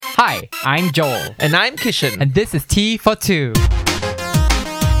Hi, I'm Joel. And I'm Kishan. And this is Tea for Two.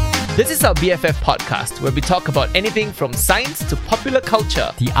 This is our BFF podcast where we talk about anything from science to popular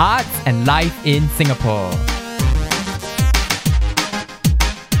culture. The arts and life in Singapore.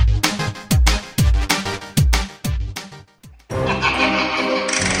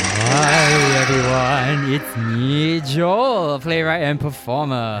 Hi everyone, it's me, Joel, playwright and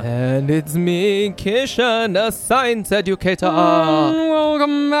performer. And it's me, Kishan, a science educator.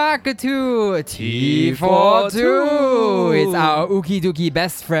 Welcome back to T42. It's our Ookie Dookie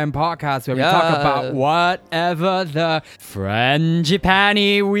Best Friend podcast where we talk about whatever the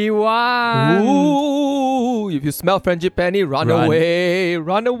frangipani we want. Ooh, if you smell frangipani, run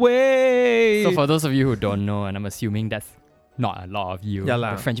away. So for those of you who don't know, and I'm assuming that's not a lot of you, the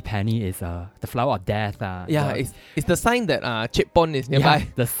frangipani is the flower of death. It's the sign that Chip Pon is nearby. Yeah,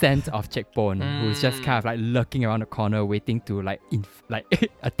 the scent of Chik Pon, who's just kind of like lurking around the corner waiting to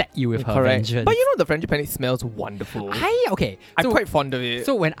attack you with her vengeance. But you know the frangipani smells wonderful. I'm quite fond of it.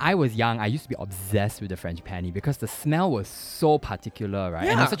 So when I was young, I used to be obsessed with the frangipani because the smell was so particular, right?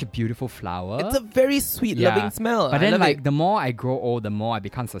 And it's such a beautiful flower. It's a very sweet, loving smell. But then the more I grow old, the more I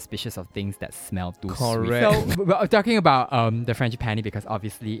become suspicious of things that smell too sweet. So we're talking about the frangipani because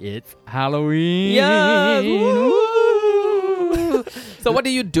obviously it's Halloween. Yeah. So what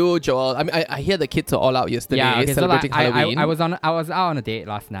do you do, Joel? I mean, I hear the kids are all out yesterday celebrating Halloween. I was out on a date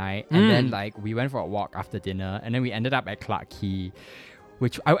last night, and then we went for a walk after dinner, and then we ended up at Clarke Quay,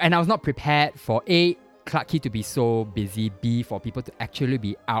 and I was not prepared for Clarke Quay to be so busy, B, for people to actually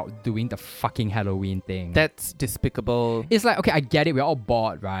be out doing the fucking Halloween thing. That's despicable. It's like, okay, I get it, we're all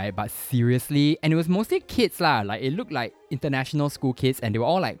bored, right? But seriously, and it was mostly kids lah. Like, it looked like international school kids, and they were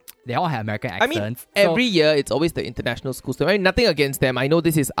all they all had American accents. I mean, every year it's always the international school students. I mean, nothing against them. I know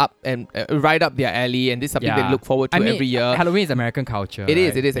this is up and right up their alley, and this is something they look forward to every year. Halloween is American culture. It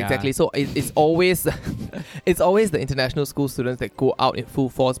is exactly. So it's always it's always the international school students that go out in full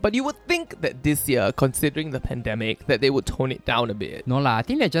force. But you would think that this year, considering the pandemic, that they would tone it down a bit. No lah, I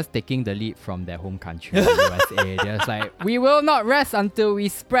think they're just taking the lead from their home country, USA. They're just like, we will not rest until we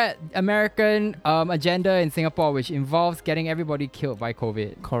spread American agenda in Singapore, which involves getting everybody killed by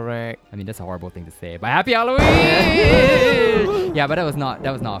COVID. Correct. I mean, that's a horrible thing to say, but happy Halloween! Yeah, but that was not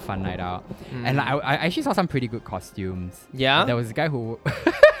a fun night out. And I actually saw some pretty good costumes. Yeah? There was a guy who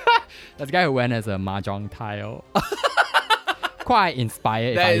went as a mahjong tile. Quite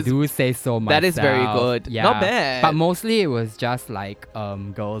inspired, if I do say so myself. That is very good. Yeah. Not bad. But mostly it was just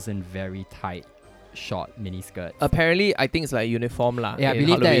girls in very tight short mini skirts. Apparently, I think it's like uniform lah. Yeah, I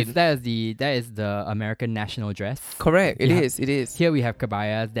believe that is the American national dress. Correct. It is. Here we have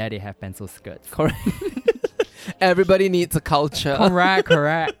kabayas. There they have pencil skirts. Correct. Everybody needs a culture. Correct.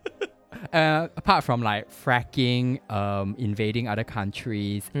 Apart from fracking, invading other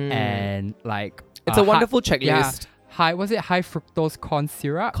countries, and it's a wonderful checklist. Yeah, high fructose corn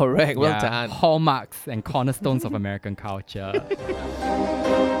syrup? Correct, well done. Hallmarks and cornerstones of American culture.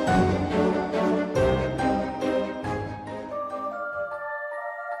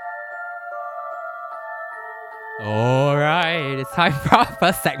 Alright, it's time for our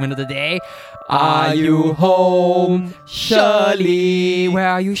first segment of the day. Are you home, Shirley? Where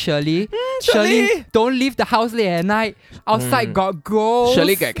are you, Shirley? Shirley, don't leave the house late at night. Outside got ghosts.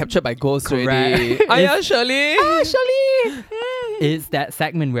 Shirley get captured by ghosts already. Hiya, Shirley. Shirley. It's that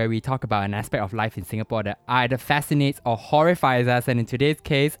segment where we talk about an aspect of life in Singapore that either fascinates or horrifies us, and in today's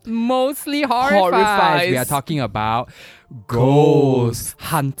case, mostly horrifies. We are talking about ghosts,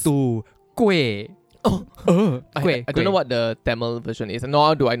 hantu, kueh. I don't know what the Tamil version is,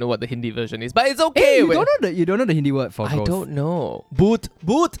 nor do I know what the Hindi version is, but it's okay. You don't know the Hindi word for ghost. I don't know. Boot.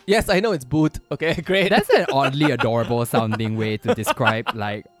 Yes, I know it's boot. Okay, great. That's an oddly adorable sounding way to describe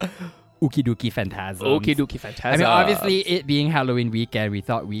Ookie Dookie Phantasms. Ookie Dookie Phantasms. I mean, obviously, it being Halloween weekend, we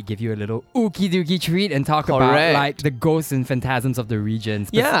thought we'd give you a little Ookie Dookie treat and talk about the ghosts and phantasms of the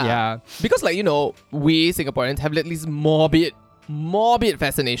regions. Yeah. Because we Singaporeans have at least morbid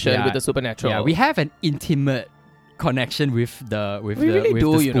fascination with the supernatural. Yeah, we have an intimate connection with the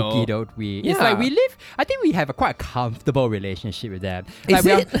spooky, don't we? Yeah. It's we live. I think we have quite a comfortable relationship with them.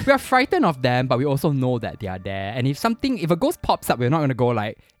 We are frightened of them, but we also know that they are there. And if a ghost pops up, we're not gonna go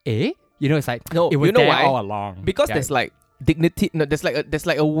eh? It's no, it was there all along. Because there's dignity. No, there's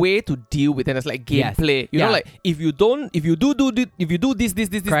like a way to deal with it. There's like Yes. gameplay. You know, Yeah. like if you do this,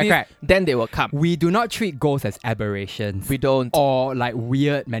 Correct. then they will come. We do not treat ghosts as aberrations. We don't. Or like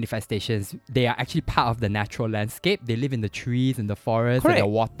weird manifestations. They are actually part of the natural landscape. They live in the trees, in the forest, in the Correct.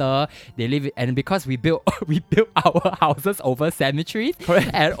 water. They live, and because we built our houses over cemeteries Correct.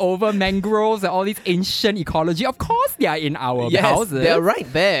 and over mangroves and all these ancient ecology, of course they are in our Yes, houses. they're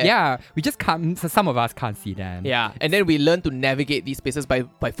right there. Yeah, we just can't. So some of us can't see them. Yeah, and then we learn to navigate these spaces by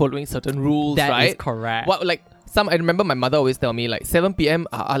following certain rules, That right? is correct. What like I remember my mother always tell me like 7 p.m.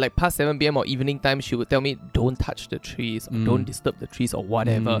 Like past 7 p.m. or evening time, she would tell me don't touch the trees, or don't disturb the trees or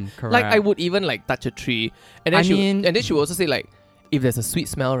whatever. Correct. Like I would even like touch a tree, and then I mean- and then she would also say like if there's a sweet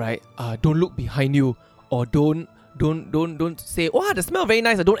smell, right? Don't look behind you, or don't say, "Wow, the smell very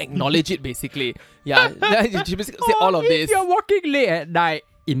nice." Or don't acknowledge it. Basically, yeah. She basically say all of if this. you're walking late at night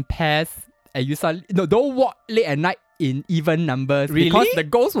in pairs and you suddenly don't walk late at night in even numbers. Really? Because the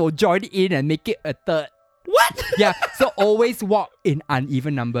ghost will join in and make it a third. What? Yeah, so always walk in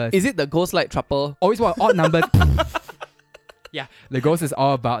uneven numbers. Is it the ghost light trouble? Always walk odd numbers. Yeah, the ghost is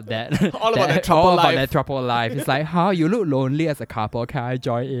all about that. All about that trouble all about life. that trouble life. It's like, how you look lonely as a couple. Can I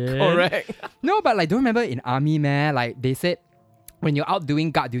join in? Correct. No, but like, don't remember in army, man. Like they said, when you're out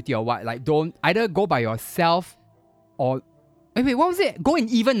doing guard duty or what, like don't either go by yourself or. Wait, what was it? Go in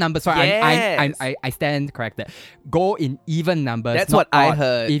even numbers. Sorry, Yes. I stand corrected. Go in even numbers. That's not what I odd.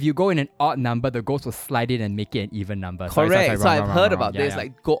 heard. If you go in an odd number, the ghost will slide in and make it an even number. Sorry, Correct. sorry, So wrong, I've wrong, heard wrong, about wrong. this. Yeah.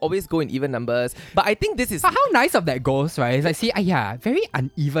 Like always go in even numbers. But I think this is But how nice of that ghost, right? It's like, see, very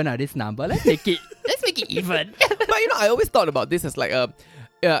uneven this number. Let's make it even. but I always thought about this as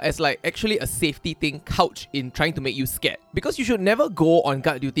like actually a safety thing couched in trying to make you scared. Because you should never go on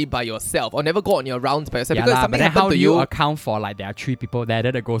guard duty by yourself or never go on your rounds by yourself. Yeah because lah, but something then happened how to do you you. account for like there are 3 people there,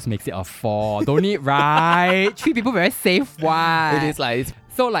 then the ghost makes it a 4? Don't need, right? 3 people very safe, why? It is like it's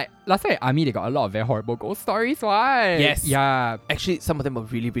So like last time at army they got a lot of very horrible ghost stories, why? Yes. Yeah. actually some of them are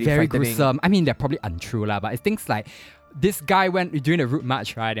really, really Very frightening. gruesome. I mean they're probably untrue lah, but it's things like this guy went during the route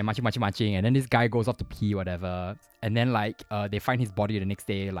march, right? They're marching, and then this guy goes off to pee, whatever. And then like they find his body the next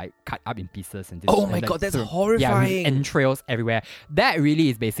day, like cut up in pieces and Oh and, my like, God, that's sort of- horrifying. Yeah, with entrails everywhere. That really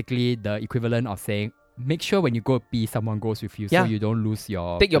is basically the equivalent of saying, make sure when you go pee, someone goes with you, Yeah. so you don't lose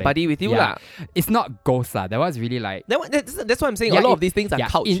your Take your place. buddy with you Yeah. lah. It's not ghost lah. That was really like That's what I'm saying. Yeah, a lot in- of these things are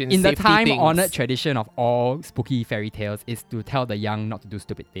couched in the safety time-honored things. tradition of all spooky fairy tales is to tell the young not to do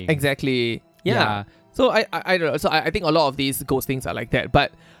stupid things. Exactly. Yeah. Yeah. So I don't know. So I think a lot of these ghost things are like that.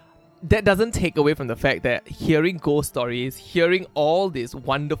 But that doesn't take away from the fact that hearing ghost stories, hearing all these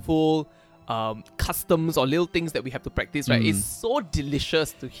wonderful customs or little things that we have to practice, right, is so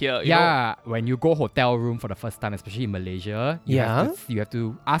delicious to hear. You know? Yeah, when you go hotel room for the first time, especially in Malaysia, you have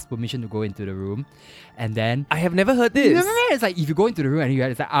to ask permission to go into the room, and then I have never heard this. No, it's like if you go into the room and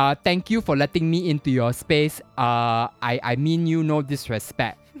it's like, thank you for letting me into your space. I mean you no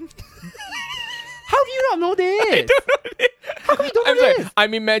disrespect. How do you not know this? How come you don't know I'm this? sorry.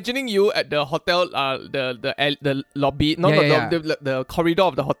 I'm imagining you at the hotel, the lobby, not Yeah, the, yeah, lobby, the corridor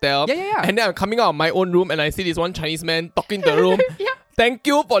of the hotel. Yeah. And then I'm coming out of my own room and I see this one Chinese man talking to the room. Yeah. Thank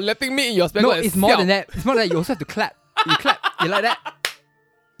you for letting me in your space. No, Like, it's more siao. than that. It's more than that. You also have to clap. You clap. You like that.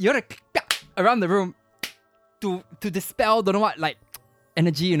 You want to clap around the room to dispel don't know what like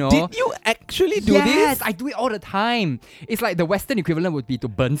energy. You know. Did you actually do Yes, this? I do it all the time. It's like the Western equivalent would be to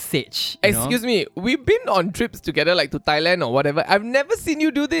burn sage. Excuse me, we've been on trips together like to Thailand or whatever. I've never seen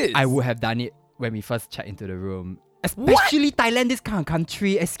you do this. I would have done it when we first checked into the room. Especially Thailand, this kind of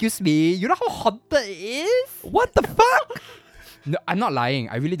country. Excuse me. You know how haunted it is? What the fuck? No, I'm not lying.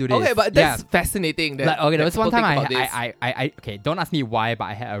 I really do this. Okay, but that's fascinating. That, Like, okay, there that was one people time think about this. I okay, don't ask me why, but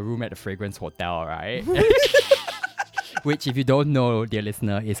I had a room at the Fragrance Hotel, right? Which, if you don't know, dear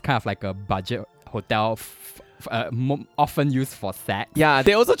listener, is kind of like a budget hotel, often used for sex. Yeah,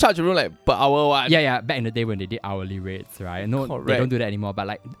 they also charge a room like per hour one. Yeah, back in the day when they did hourly rates, right? No, they Correct. don't do that anymore. But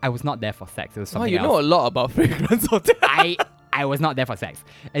like, I was not there for sex. It was Oh, something you else. know a lot about Fragrance Hotel. I was not there for sex.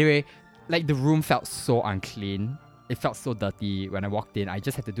 Anyway, like the room felt so unclean. It felt so dirty when I walked in. I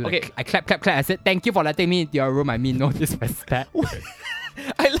just had to do I clap. I said, thank you for letting me into your room. I mean, no disrespect.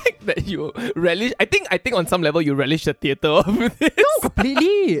 I like that you relish. I think on some level you relish the theatre of this. No,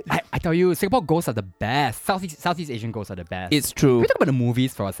 completely. I tell you, Singapore ghosts are the best. Southeast Asian ghosts are the best. It's Can true. we talk about the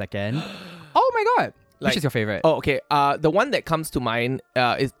movies for a second? Oh my god. Which is your favorite? Oh, okay. The one that comes to mind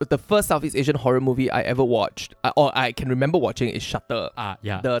is the first Southeast Asian horror movie I ever watched, or I can remember watching, is Shutter.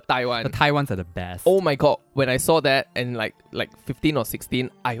 Yeah. The Taiwan. The Thai ones are the best. Oh my god! When I saw that and like 15 or 16,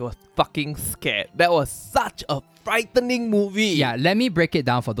 I was fucking scared. That was such a frightening movie. Yeah, let me break it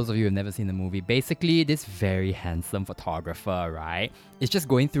down for those of you who've never seen the movie. Basically, this very handsome photographer, right, is just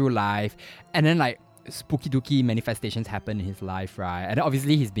going through life, and then like spooky dooky manifestations happen in his life, right? And then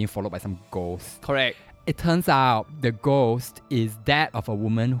obviously he's being followed by some ghosts. Correct. It turns out the ghost is that of a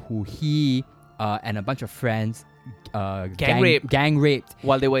woman who he and a bunch of friends gang raped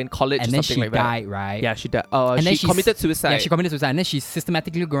While they were in college, and or then something she like that. died, right? Yeah, she died. And then she committed suicide. Yeah, she committed suicide, and then she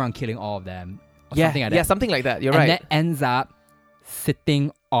systematically go around killing all of them. Or something like that. Yeah, something like that. You're and right. then ends up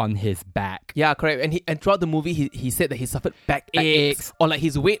sitting on his back. Yeah, correct. And throughout the movie, he said that he suffered backaches, Backaches. or like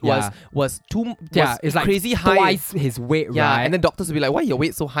his weight was It's like crazy high. twice his weight, Yeah, right? and then doctors will be like, "Why your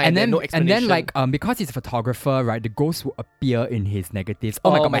weight so high?" and then no then explanation. like because he's a photographer, right? The ghost will appear in his negatives.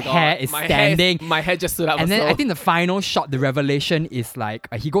 Oh my god, my hair is standing. My hair just stood up. And then also. I think the final shot, the revelation is like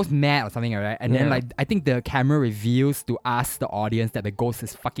he goes mad or something, right? And then like I think the camera reveals to us, the audience, that the ghost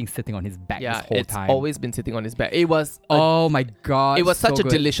is fucking sitting on his back this whole it's time. always been sitting on his back. It was Oh my god, it was so such a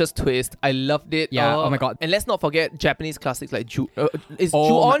good. delicious twist. I loved it. Yeah, oh my god. And let's not forget Japanese classics like is Oh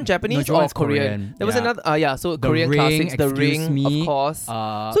Ju-on my- Japanese no, Ju-on or is Korean? Korean, There was yeah. another so The Korean Ring, classics, The Excuse Ring, Me, of course.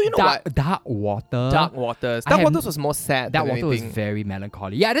 So you know what? Dark Water. Dark Waters. I Dark have- Waters was more sad. That than Water was anything. very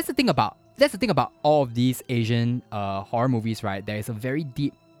melancholy. Yeah, that's the thing about all of these Asian horror movies, right? There is a very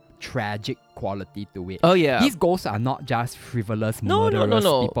deep, tragic quality to it. Oh yeah. These ghosts are not just frivolous no, murderous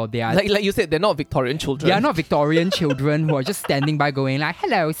no. people. They are like you said, they're not Victorian children. they are not Victorian children who are just standing by going like,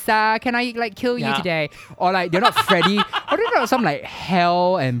 "Hello, sir, can I like kill you Yeah. today?" Or like they're not Freddy, or they're not some like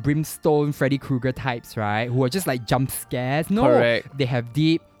hell and brimstone Freddy Krueger types, right? Who are just like jump scares. No, Correct. they have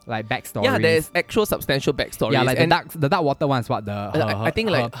deep like backstories. Yeah, there's actual substantial backstories. yeah, like and the dark water one is what I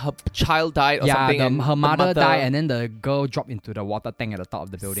think like her child died or yeah, something. and her mother died, and then the girl dropped into the water tank at the top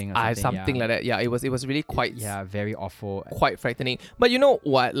of the building. Or something like that. Yeah, it was really quite very awful. quite frightening. But you know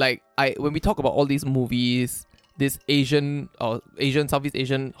what? Like when we talk about all these movies, this Southeast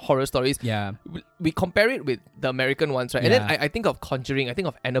Asian horror stories, Yeah, we compare it with the American ones, right? And then Yeah. I think of Conjuring, I think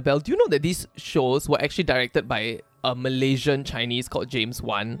of Annabelle. Do you know that these shows were actually directed by a Malaysian Chinese called James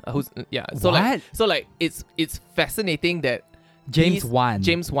Wan? So What? like it's fascinating that James these- Wan.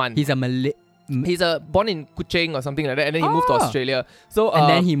 James Wan. He's a Malay. He's born in Kuching or something like that, and then he moved to Ah. Australia. So And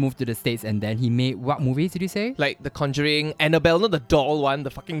then he moved to the States, and then he made what movies did you say? like The Conjuring, Annabelle, not the doll one,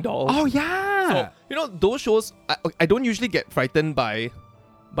 the fucking doll. Oh yeah. So you know those shows. I don't usually get frightened by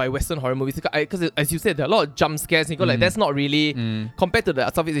Western horror movies because as you said, there are a lot of jump scares. And you go like that's not really compared to the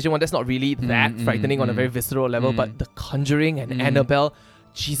Southeast Asian one. That's not really that frightening on a very visceral level. But The Conjuring and Annabelle,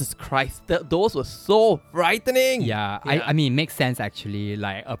 Jesus Christ, those were so frightening. Yeah, I mean, it makes sense actually.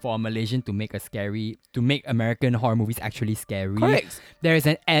 Like for a Malaysian to make American horror movies actually scary. Correct. There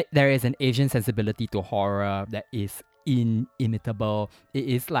is an Asian sensibility to horror that is inimitable. It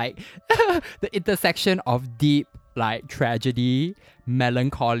is like the intersection of deep like tragedy,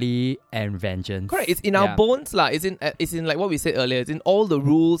 melancholy, and vengeance. Correct. It's in our bones, lah. It's in like what we said earlier. It's in all the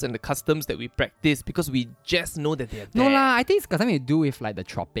rules and the customs that we practice because we just know that they're there. No lah, I think it's got something to do with like the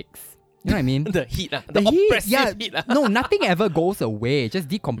tropics. You know what I mean? The heat, the heat, oppressive heat. No, nothing ever goes away. It just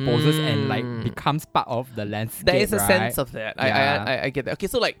decomposes and like becomes part of the landscape. There is a right? sense of that. Yeah. I get that. Okay,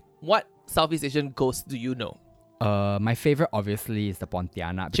 so like, what Southeast Asian ghosts do you know? My favorite obviously is the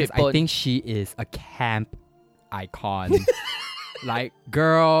Pontianak because Chipon. I think she is a camp icon. Like,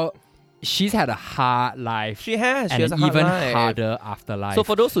 girl, she's had a hard life. She has. and She has a an hard even life. harder afterlife. So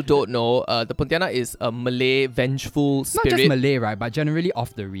for those who don't know, the Pontianak is a Malay vengeful not spirit. just Malay, right, but generally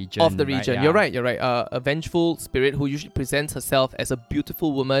of the region. Of the region. Yeah. You're right. A vengeful spirit who usually presents herself as a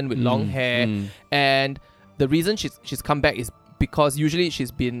beautiful woman with long hair. And the reason she's come back is because usually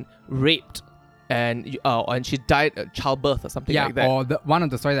she's been raped and she died at childbirth or something like that. Or one of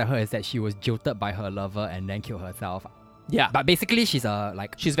the stories I heard is that she was jilted by her lover and then killed herself. Yeah. But basically she's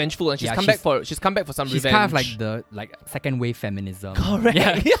She's vengeful and she's Yeah, come back for some she's revenge. kind of like the second wave feminism.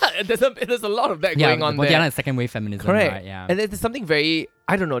 Correct. Yeah. There's a lot of that going on the there. Pontianak is second wave feminism, Correct. right? Yeah. And there's something very,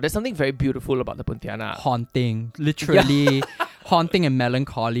 I don't know, there's something very beautiful about the Pontianak. Haunting, literally haunting and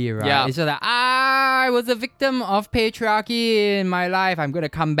melancholy, right? Yeah. It's just like, I was a victim of patriarchy in my life. I'm gonna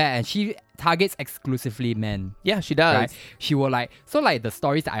come back, and she targets exclusively men. Yeah, she does. Right? She will like the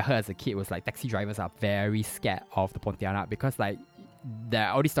stories that I heard as a kid was like taxi drivers are very scared of the Pontianak because like there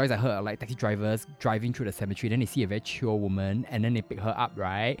are all these stories I heard are like taxi drivers driving through the cemetery, then they see a very chill woman and then they pick her up,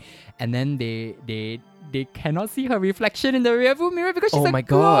 right? And then they cannot see her reflection in the rearview mirror because she's Oh like my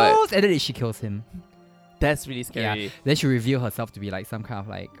God. gross, and then she kills him. That's really scary. Yeah. Then she'll reveal herself to be like some kind of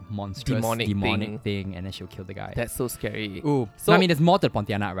like monstrous, Demonic thing, and then she'll kill the guy. That's so scary. Ooh. So I mean, there's more to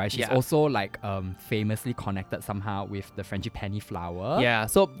Pontianak, right? She's Yeah. also like famously connected somehow with the frangipani flower. Yeah,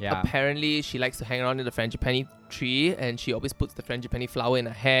 so Yeah. apparently she likes to hang around in the frangipani tree, and she always puts the frangipani flower in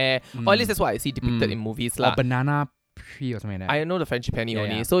her hair. Or at least that's what I see depicted in movies. Or banana tree or something like that. I know the frangipani Yeah,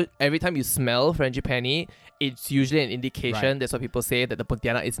 only. yeah. So every time you smell frangipani, it's usually an indication. Right. That's what people say, that the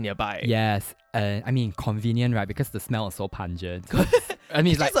Pontianak is nearby. Yes. I mean, convenient, right? Because the smell is so pungent. I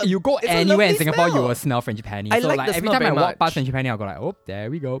mean, it's like It's a- you go it's a anywhere in lovely Singapore, you smell. will smell frangipani. I So like like the every smell time I very walk past much. frangipani, I'll go like, oh, there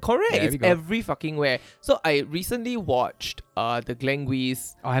we go. Correct. There It's we go. every fucking where. So I recently watched the Glen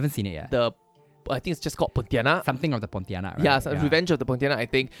Weiss, Oh, I haven't seen it yet. I think it's just called Pontianak. Something of the Pontianak, right? Yeah, so Revenge of the Pontianak, I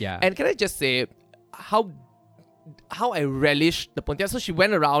think. Yeah. And can I just say how I relish the Pontianak. So she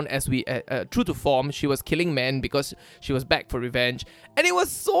went around as true to form. She was killing men because she was back for revenge. And it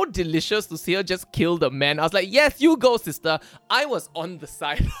was so delicious to see her just kill the men. I was like, yes, you go, sister. I was on the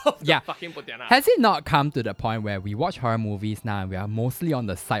side of the Yeah. fucking Pontianak. Has it not come to the point where we watch horror movies now and we are mostly on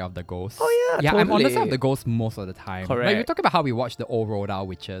the side of the ghosts? Oh, yeah, Yeah, I'm on the totally. side of the ghosts most of the time. Like, Correct. we talk about how we watch the old Roald Dahl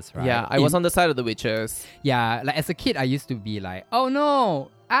witches, right? Yeah, I was on the side of the witches. Yeah, like as a kid, I used to be like, oh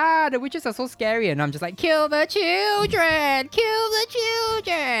no, the witches are so scary. And I'm just like, kill the children, kill the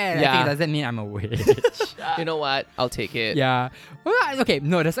children. I Yeah. think, does that mean I'm a witch? You know what? I'll take it. Yeah. Well, okay,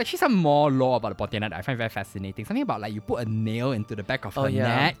 no, there's actually some more lore about the Pontianak that I find very fascinating. Something about like you put a nail into the back of her yeah.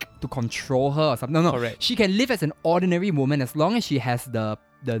 neck to control her or something. No. Correct. She can live as an ordinary woman as long as she has the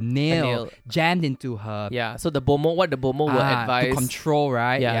nail, nail. jammed into her. Yeah, so the Bomo will to advise. control,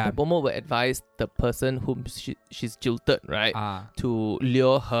 right? Yeah, the Bomo will advise the person whom she's jilted, right? Ah. To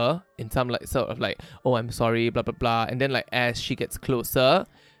lure her in some like sort of like, oh, I'm sorry, blah blah blah, and then like as she gets closer,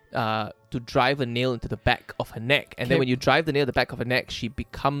 to drive a nail into the back of her neck, and then when you drive the nail in the back of her neck, she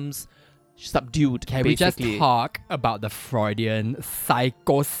becomes subdued. Can we just basically. talk about the Freudian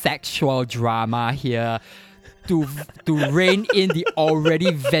psychosexual drama here to rein in the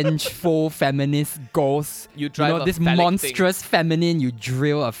already vengeful feminist ghost? You drive a this phallic monstrous feminine, you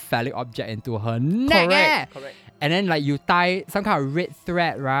drill a phallic object into her neck. Correct. And then like you tie some kind of red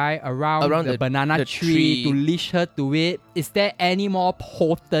thread, right, around the banana the tree tree. to leash her to it. Is there any more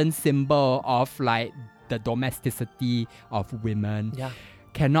potent symbol of like the domesticity of women? Yeah.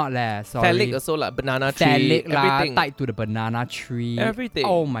 Cannot leh, sorry. Phallic also like banana tree. Phallic lah, Everything. tied to the banana tree. Everything.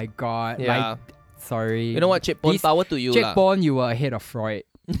 Oh my god. Yeah. Like, sorry. You know what, Chip Bone? This- Power to you Jake lah. Bond, you were ahead of Freud.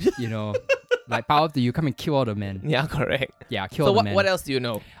 You know, like power to you. Come and kill all the men. Yeah, correct. Yeah, kill So all the men. what else do you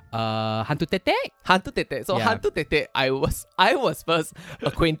know? Hantu Tete. Hantu Tete. So Yeah. Hantu Tete, I was first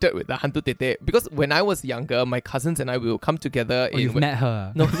acquainted with the Hantu Tete because when I was younger, my cousins and I will come together. Oh, you've met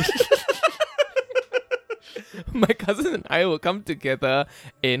her. No. My cousins and I will come together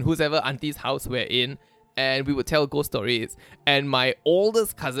in whoever auntie's house we're in, and we would tell ghost stories. And my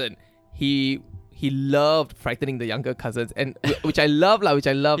oldest cousin, he loved frightening the younger cousins, and which I love, He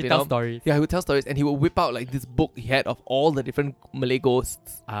you know. tells stories. Yeah, he would tell stories, and he would whip out like this book he had of all the different Malay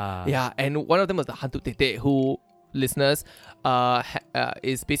ghosts. Yeah, and one of them was the Hantu Tete, who, listeners,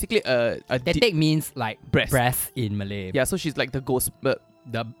 is basically a Tete means like breast. in Malay. yeah. So she's like the ghost, The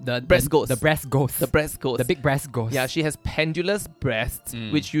Breast ghost. The breast ghost. the breast ghost, The big breast ghost. Yeah, she has pendulous breasts,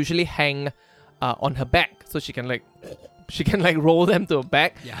 Mm. which usually hang on her back, so she can like roll them to her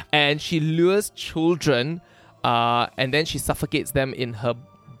back, Yeah. and she lures children, and then she suffocates them in her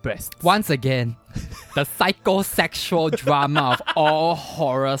breasts. Once again, the psychosexual drama of all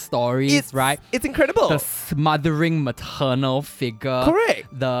horror stories, It's right? It's incredible. The smothering maternal figure. Correct.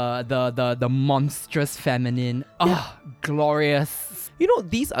 The monstrous feminine. Oh, glorious. You know,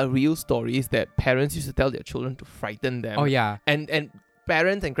 these are real stories that parents used to tell their children to frighten them. Oh yeah. And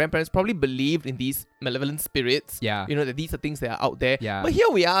parents and grandparents probably believed in these malevolent spirits. Yeah. You know, that these are things that are out there. Yeah. But here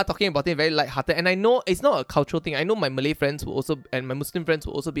we are talking about it very lighthearted. And I know it's not a cultural thing. I know my Malay friends will also, and my Muslim friends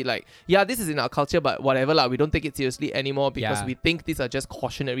will also be like, yeah, this is in our culture, but whatever lah. We don't take it seriously anymore because Yeah. we think these are just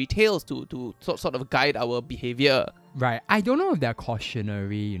cautionary tales to sort of guide our behavior. Right. I don't know if they're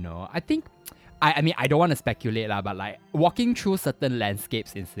cautionary, you know. I mean, I don't want to speculate, but like walking through certain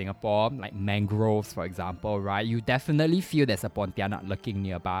landscapes in Singapore, like mangroves, for example, right? You definitely feel there's a Pontianak lurking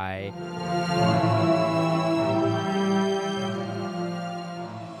nearby.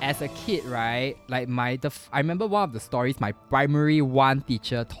 As a kid, right? Like I remember one of the stories my primary 1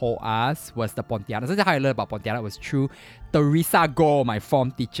 teacher told us was the Pontianak. So that's how I learned about Pontianak was through Teresa Go, my form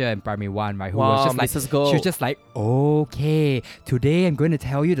teacher in primary 1, right? Who was Wow, just like, Mrs. Go. she was just like, okay, today I'm going to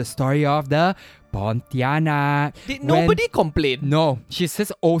tell you the story of the Pontianak. Did When- nobody complain? No, she's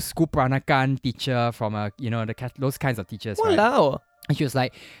just old school Peranakan teacher from those kinds of teachers, right? Walao. And she was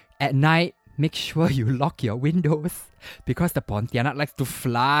like, at night, make sure you lock your windows because the Pontianak likes to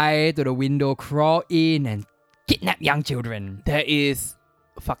fly to the window, crawl in, and kidnap young children. That is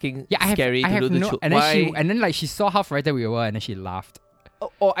fucking scary I to have do the no, truth. and then like she saw how frightened we were, and then she laughed.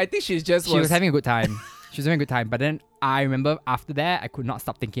 Oh, I think she was having a good time. She was having a good time. But then I remember after that, I could not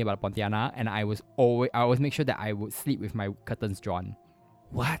stop thinking about Pontianak, and I always make sure that I would sleep with my curtains drawn.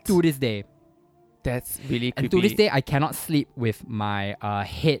 What? To this day. That's really creepy. And to this day, I cannot sleep with my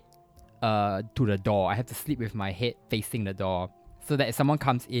head to the door. I have to sleep with my head facing the door, so that if someone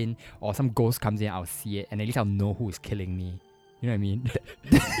comes in or some ghost comes in, I'll see it, and at least I'll know who is killing me. You know what I mean?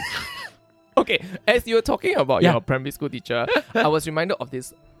 Okay, as you were talking about your primary school teacher, I was reminded of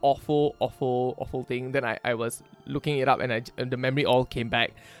this awful thing. Then I was looking it up, and the memory all came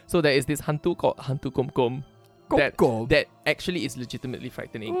back. So there is this hantu called Hantu Kum Kum. That actually is legitimately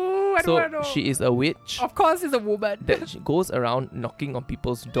frightening. Ooh, I don't wanna know. She is a witch. Of course, it's a woman. That she goes around knocking on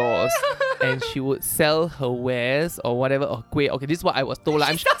people's doors, and she would sell her wares or whatever, or kueh. Okay, this is what I was told.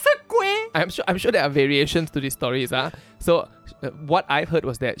 She sells a kueh. I'm sure there are variations to these stories. So what I've heard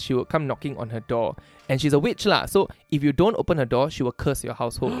was that she would come knocking on her door, and she's a witch lah. So if you don't open her door, she will curse your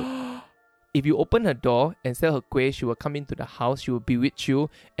household. If you open her door and sell her kueh, she will come into the house, she will bewitch you,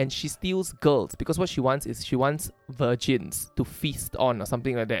 and she steals girls because what she wants virgins to feast on or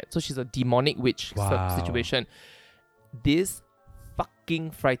something like that. So she's a demonic witch situation. This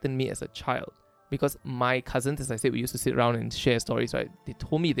fucking frightened me as a child because my cousins, as I said, we used to sit around and share stories, right? They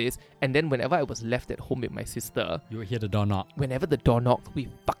told me this, and then whenever I was left at home with my sister, you would hear the door knock. Whenever the door knocked, we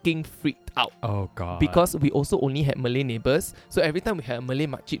fucking freaked out. Oh god. Because we also only had Malay neighbours, so every time we had a Malay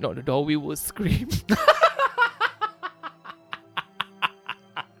makcik knock the door, we would scream.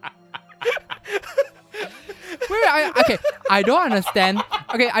 I don't understand.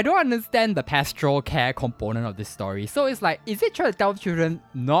 Okay, I don't understand the pastoral care component of this story. So it's like, is it trying to tell children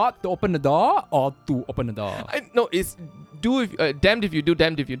not to open the door or to open the door? No, it's damned if you do,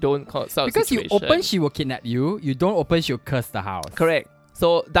 damned if you don't. Because you open, she will kidnap you. You don't open, she'll curse the house. Correct.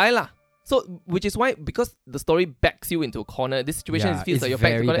 So die lah. So, which is why, because the story backs you into a corner, this situation feels like you're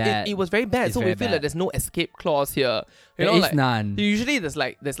back to the corner. It was very bad. It's so very we feel bad. like there's no escape clause here. There is none. Usually there's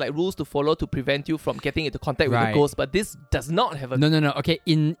like rules to follow to prevent you from getting into contact with the ghost, but this does not have a... No. Okay,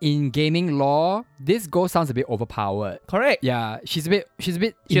 in gaming law, this ghost sounds a bit overpowered. Correct. Yeah, she's a bit She has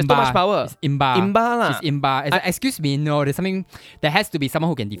too much power. It's imba. Imba lah. She's imba. It's like, excuse me, no, there's something... There has to be someone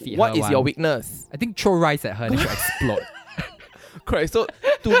who can defeat her. What is your weakness? I think throw rice at her and she'll explode. Correct. So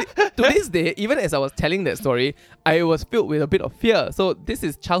to this day, even as I was telling that story, I was filled with a bit of fear. So this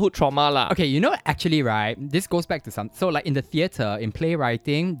is childhood trauma lah. Okay, you know, actually, right, this goes back to so like in the theatre, in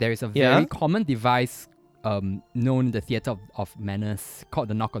playwriting, there is a very common device known in the theatre of menace called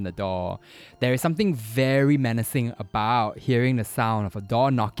the knock on the door. There is something very menacing about hearing the sound of a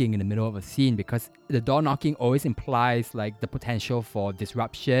door knocking in the middle of a scene, because the door knocking always implies like the potential for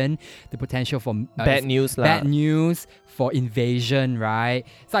disruption, the potential for bad news for invasion, right?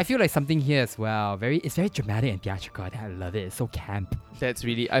 So I feel like something here as well. It's very dramatic and theatrical. I love it. It's so camp. That's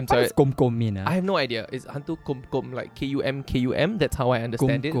really... I'm sorry. What does kum kum mean? I have no idea. It's Hantu Kum Kum, like Kum? That's how I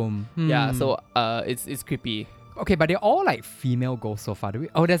understand it. Yeah, so it's creepy. Okay, but they're all like female ghosts so far.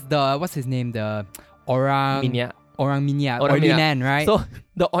 There's the... What's his name? The Orang Minyak. Oily man, right? So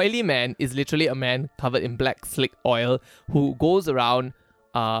the oily man is literally a man covered in black slick oil who goes around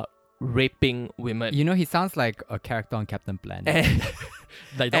raping women. You know, he sounds like a character on Captain Planet.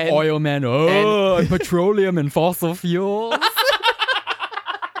 Like the and- oil man. And petroleum and fossil fuels.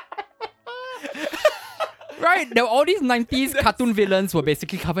 Right, there were all these 90s cartoon villains were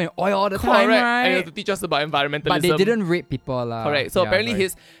basically covered in oil all the time, right? And he had to teach us about environmentalism. But they didn't rape people. Correct. So apparently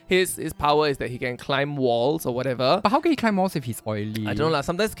his power is that he can climb walls or whatever. But how can he climb walls if he's oily? I don't know.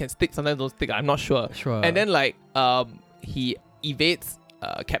 Sometimes can stick, sometimes don't stick. I'm not sure. And then he evades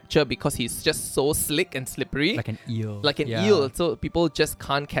capture because he's just so slick and slippery. Like an eel. Eel. So people just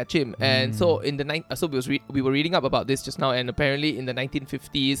can't catch him. And so in the we were reading up about this just now, and apparently in the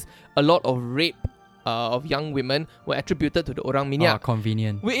 1950s, a lot of rape of young women were attributed to the Orang Minyak.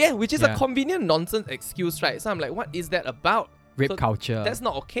 Convenient. Which is a convenient nonsense excuse, right? So I'm like, what is that about? Rape culture. That's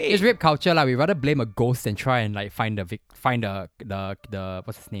not okay. It's rape culture, like. We rather blame a ghost than try and like find the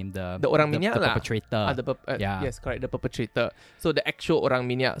what's his name, the Orang Minyak, the perpetrator. Yes, correct, the perpetrator. So the actual Orang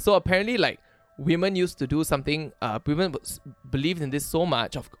Minyak. So apparently, like, women used to do something. Women believed in this so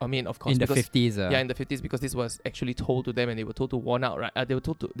much. Of course, in the 50s. Yeah, in the 50s, because this was actually told to them, and they were told to warn out. Right?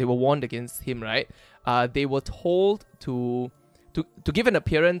 They were warned against him. Right? They were told to give an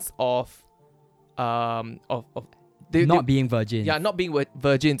appearance of not being virgins. Yeah, not being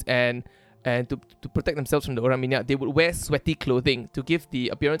virgins, and And to protect themselves from the orang minyak, they would wear sweaty clothing to give the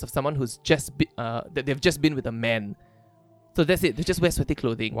appearance of someone who's that they've just been with a man. So that's it. They just wear sweaty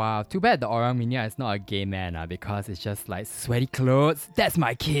clothing. Wow, too bad the orang minyak is not a gay man because it's just like sweaty clothes. That's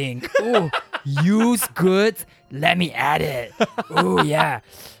my king. Ooh, used goods. Let me add it. Ooh, yeah.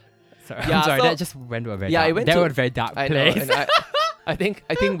 Sorry, Yeah, I'm sorry. so- That just went to a very Yeah, dark, it went that to- was a very dark I know. place. And I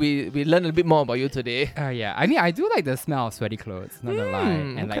think we learned a bit more about you today. Yeah, I mean, I do like the smell of sweaty clothes, not gonna lie.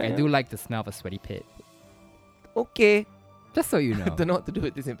 And like, I okay. do like the smell of a sweaty pit. Okay. Just so you know. Don't know what to do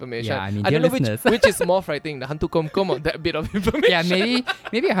with this information. Yeah, I mean, I don't dear know listeners. which is more frightening, the Hantu Kom or that bit of information. Yeah,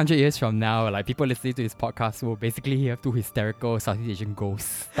 maybe 100 years from now, like people listening to this podcast will basically hear two hysterical Southeast Asian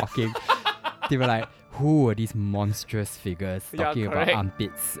ghosts talking. They were like, who are these monstrous figures Yeah, talking about correct.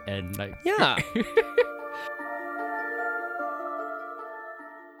 armpits and like... Yeah.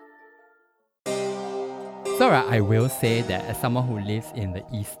 So I will say that as someone who lives in the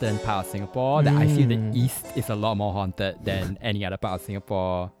eastern part of Singapore, that I feel the east is a lot more haunted than any other part of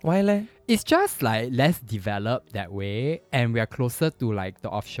Singapore. Why leh? It's just like less developed that way, and we are closer to like the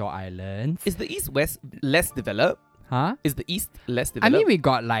offshore islands. Is the East-West less developed? Huh? Is the East less I developed? mean, we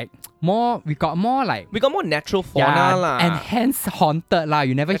got more like we got more natural fauna lah. and hence haunted lah.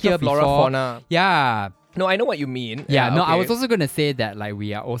 You never Natural hear flora, before. fauna. Yeah. No, I know what you mean. Yeah, no, I okay. was also gonna say that like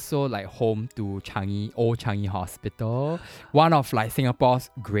we are also like home to Old Changi Hospital, one of like Singapore's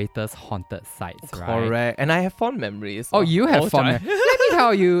greatest haunted sites, right? Correct. And I have fond memories. Oh, of you have Old fun. Changi. Let me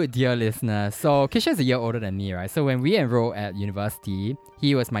tell you, dear listeners. So Kishan's a year older than me, right? So when we enrolled at university,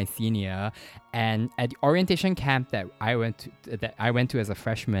 he was my senior, and at the orientation camp that I went to as a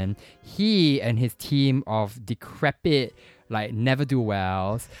freshman, he and his team of decrepit, like never do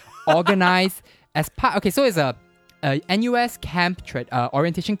wells, organized as part. Okay, so it's a NUS camp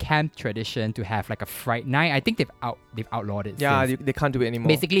orientation camp tradition to have like a Fright night. I think they've outlawed it. Yeah, since. they can't do it anymore.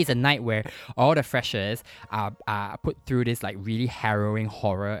 Basically, it's a night where all the freshers are put through this like really harrowing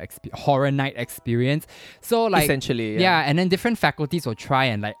horror night experience. So like essentially, yeah, and then different faculties will try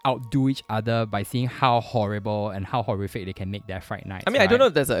and like outdo each other by seeing how horrible and how horrific they can make their Fright nights. I mean, I don't know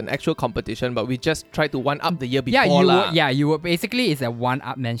if there's an actual competition, but we just try to one up the year before. You would basically it's a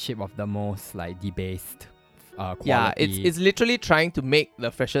one-upmanship of the most like debased. Quality. Yeah, it's literally trying to make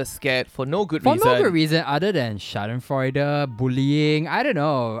the freshers scared for no good for reason. no good reason other than Schadenfreude, bullying. I don't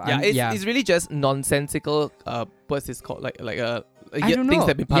know. Yeah, it's really just nonsensical. What's this called? Like I year, don't things know. that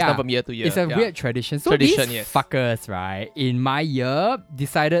have been passed Yeah. down from year to year. It's a yeah. weird tradition. So Tradition, these yes. fuckers, right, in my year,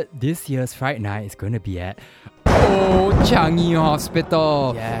 decided this year's Fright night is going to be at Old Changi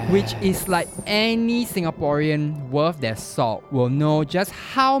Hospital, Yeah. which is like any Singaporean worth their salt will know just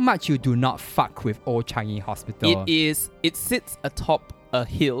how much you do not fuck with Old Changi Hospital. It sits atop a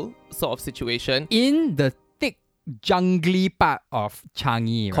hill sort of situation. In the thick jungly part of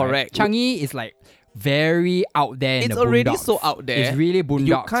Changi, right? Correct. Changi is like very out there in It's the already boondocks. so out there. It's really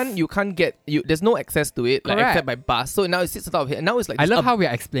boondocks. You can't get there's no access to it like, Correct. except by bus. So now it sits atop of it. And now it's like I this love how we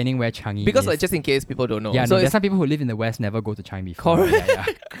are explaining where Changi because is. like just in case people don't know. Yeah, so no, there's it's some people who live in the West never go to Changi before. Correct.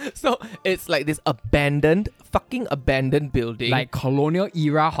 Yeah. so it's like this fucking abandoned building. Like colonial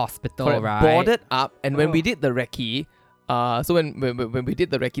era hospital, correct, right? boarded up. And when Oh. we did the recce, so when we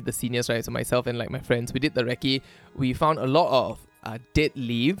did the recce, the seniors, right? So myself and like my friends, we did the recce. We found a lot of dead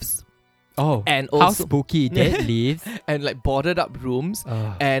leaves Oh, and how also spooky! Dead leaves. and like boarded up rooms.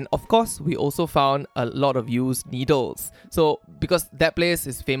 Ugh. And of course, we also found a lot of used needles. So because that place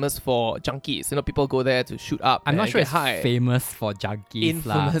is famous for junkies, people go there to shoot up. I'm not and sure get it's high. famous for junkies.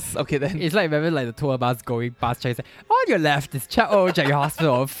 lah. Infamous. Okay then. It's like remember like the tour bus going past Changi. On your left is Old Changi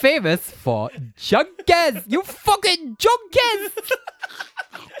Hospital, famous for junkies. You fucking junkies!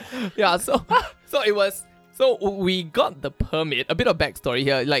 Yeah. So it was. So we got the permit. A bit of backstory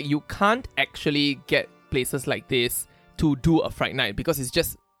here. Like you can't actually get places like this to do a Fright night because it's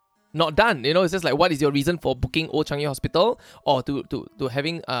just not done. It's just like, what is your reason for booking Old Changi Hospital or to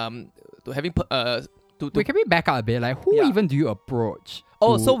having Wait, can we back out a bit? Like, who Yeah. even do you approach?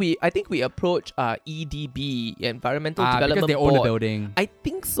 Oh, to- so I think we approached EDB, Environmental Development because they own the Board. building. I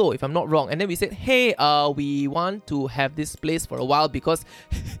think so, if I'm not wrong. And then we said, hey, we want to have this place for a while because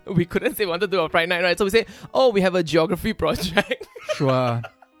we couldn't say we wanted to do a Friday night, right? So we said, oh, we have a geography project. Sure.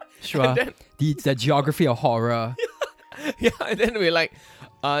 And then, The geography of horror. yeah, and then we're like,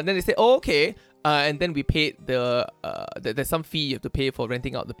 then they said, oh, okay. And then we paid there's some fee you have to pay for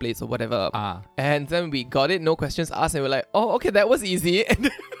renting out the place or whatever. And then we got it, no questions asked, and we're like, oh, okay, that was easy. And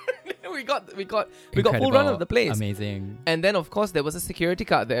then we got full run of the place. Amazing. And then of course there was a security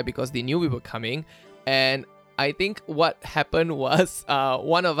guard there because they knew we were coming. And I think what happened was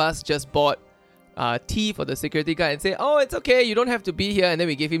one of us just bought tea for the security guard and say, "Oh, it's okay, you don't have to be here." And then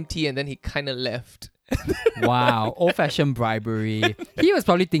we gave him tea, and then he kind of left. Wow, old-fashioned bribery. He was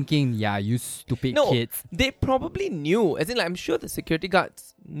probably thinking, yeah, you stupid kids. They probably knew. As in, like, I'm sure the security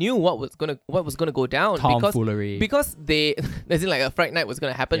guards knew what was gonna go down. Tomfoolery. Because they, as in, like, a Fright Night was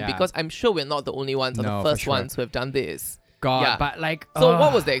gonna happen. Yeah. Because I'm sure we're not the only ones or the first ones who have done this. God, Yeah. but like... So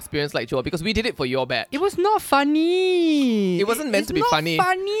what was the experience like, Joel? Because we did it for your batch. It was not funny. It wasn't meant to be funny. It's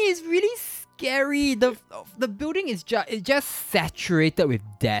not funny. It's really scary. The building is just saturated with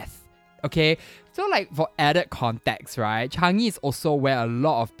death. Okay? So like for added context, right? Changi is also where a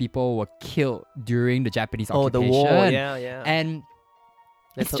lot of people were killed during the Japanese occupation. the war. Yeah. And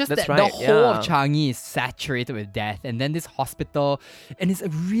it's just that right, the whole yeah. of Changi is saturated with death. And then this hospital, and it's a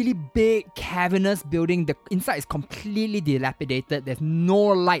really big cavernous building. The inside is completely dilapidated. There's no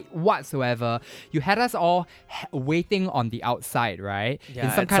light whatsoever. You had us all waiting on the outside, right? Yeah,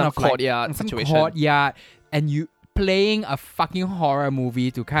 in some at kind some of courtyard like, some situation. courtyard, and you playing a fucking horror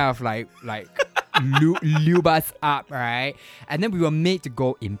movie to kind of like lube us up, right? And then we were made to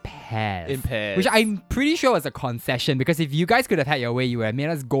go in pairs. Which I'm pretty sure was a concession, because if you guys could have had your way, you would have made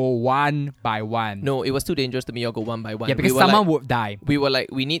us go one by one. No, it was too dangerous to make you all go one by one. Yeah, because someone would die. We were like,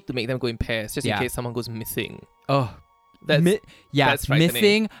 we need to make them go in pairs just in case someone goes missing. Oh. That's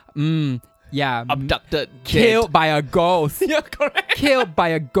frightening. Missing. Abducted. Killed dead. by a ghost. Yeah, correct. Killed by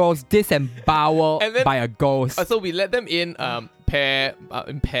a ghost. Disemboweled by a ghost. So we let them in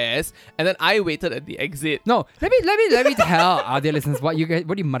in pairs, and then I waited at the exit. No, let me tell our dear listeners what you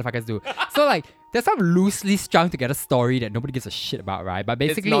motherfuckers do. So like, there's some loosely strung together story that nobody gives a shit about, right? But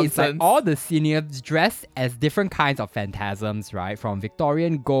basically, it's like all the seniors dressed as different kinds of phantasms, right? From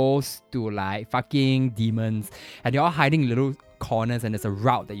Victorian ghosts to like fucking demons, and they're all hiding in little corners, and there's a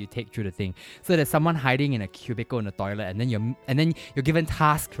route that you take through the thing. So there's someone hiding in a cubicle in the toilet, and then you're given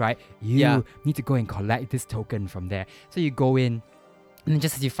tasks, right? You need to go and collect this token from there. So you go in, and then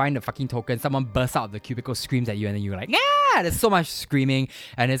just as you find the fucking token, someone bursts out of the cubicle, screams at you, and then you're like, yeah! There's so much screaming,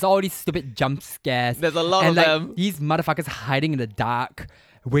 and there's all these stupid jump scares. There's a lot of them. These motherfuckers hiding in the dark,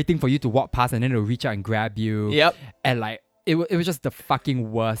 waiting for you to walk past, and then they'll reach out and grab you. Yep. And like, it was just the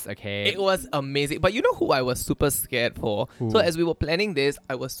fucking worst, okay? It was amazing. But you know who I was super scared for? Who? So as we were planning this,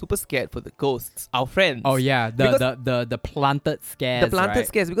 I was super scared for the ghosts, our friends. Oh yeah, the planted scares. The planted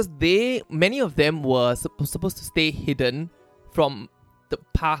scares, because many of them were supposed to stay hidden from the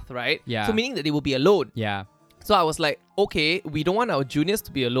path, right? Yeah. So meaning that they will be alone. Yeah. So I was like, okay, we don't want our juniors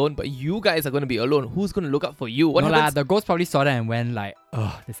to be alone, but you guys are going to be alone. Who's going to look out for you? What happens? The ghost probably saw that and went like,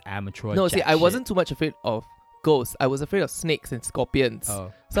 oh, this amateur. No, see, I shit. wasn't too much afraid of ghosts. I was afraid of snakes and scorpions.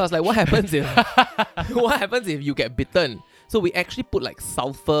 Oh. So I was like, what happens if you get bitten? So we actually put like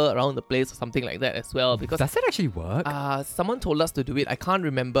sulfur around the place or something like that as well. Because does it actually work? someone told us to do it. I can't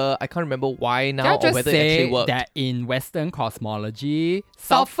remember why now, Can I just or whether say it actually worked. that in Western cosmology,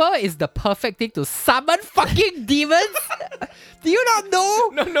 sulfur is the perfect thing to summon fucking demons? Do you not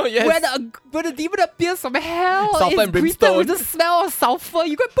know? No, yes. When the demon appears from hell, Sulfur it's and greeted brimstone. with the smell of sulfur.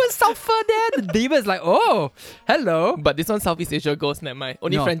 You go put sulfur there, the demon is like, oh, hello. But this one Southeast Asia ghost, never mind.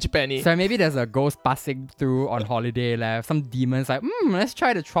 Only No. Frangipani. So maybe there's a ghost passing through on holiday left. Some demons like, let's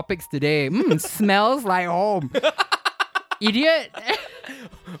try the tropics today. Smells like home. Idiot.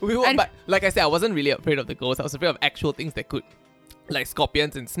 But like I said, I wasn't really afraid of the ghosts. I was afraid of actual things that could, like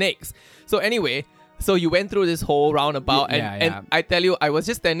scorpions and snakes. So anyway, so you went through this whole roundabout, and I tell you, I was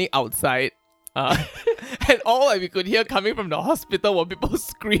just standing outside. And all we could hear coming from the hospital were people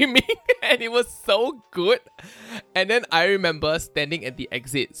screaming, and it was so good. And then I remember standing at the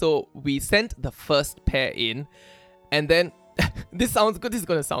exit. So we sent the first pair in, and then this sounds good. This is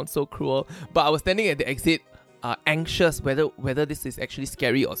gonna sound so cruel, but I was standing at the exit, anxious whether this is actually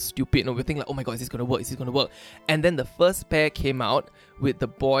scary or stupid. No, we're thinking like, oh my god, is this gonna work? Is this gonna work? And then the first pair came out with the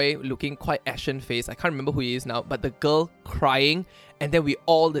boy looking quite ashen faced. I can't remember who he is now, but the girl crying. And then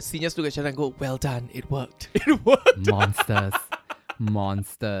the seniors look at each other and go, well done, it worked. It worked.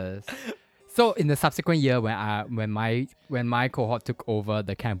 Monsters. So in the subsequent year, when my cohort took over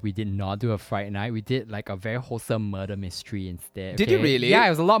the camp, we did not do a Fright Night. We did like a very wholesome murder mystery instead. Did you really? Yeah,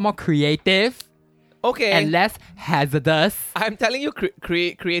 it was a lot more creative. Okay. And less hazardous. I'm telling you,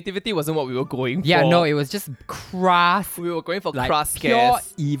 creativity wasn't what we were going for. Yeah, no, it was just crass. We were going for like crass pure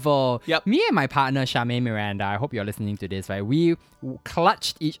scares. evil. Yep. Me and my partner, Charmaine Miranda, I hope you're listening to this, right? We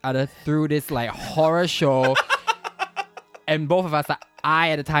clutched each other through this like horror show. And both of us, like, I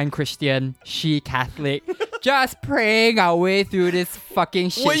at the time Christian, she Catholic, just praying our way through this fucking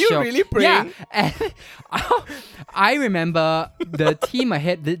shit show. Were you really praying? Yeah. And I remember the team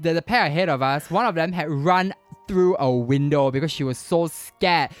ahead, the pair ahead of us, one of them had run through a window because she was so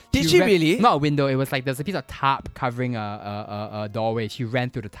scared. Did she really? Not a window. It was like there's a piece of tarp covering a doorway. She ran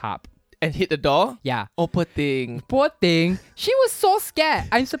through the tarp. And hit the door? Yeah. Oh, poor thing. Poor thing. She was so scared.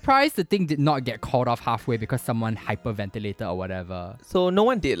 I'm surprised the thing did not get called off halfway because someone hyperventilated or whatever. So no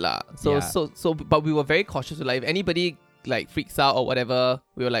one did lah. Yeah. But we were very cautious. Like if anybody like freaks out or whatever,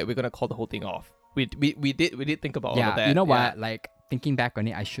 we were like, we're gonna call the whole thing off. We did think about all of that. You know what? Like thinking back on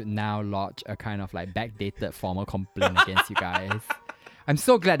it, I should now lodge a kind of like backdated formal complaint against you guys. I'm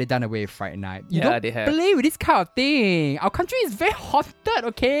so glad they done away with Fright Night. You don't they have. play with this kind of thing. Our country is very haunted,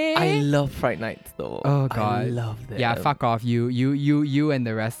 okay? I love Fright Nights though. Oh god. I love them. Yeah, fuck off. You and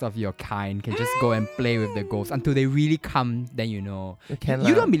the rest of your kind can just go and play with the ghosts until they really come, then you know.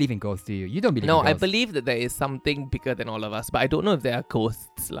 You don't believe in ghosts, do you? You don't believe in No, ghosts. I believe that there is something bigger than all of us, but I don't know if there are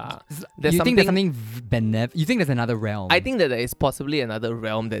ghosts lah. You think there's something benevolent? You think there's another realm? I think that there is possibly another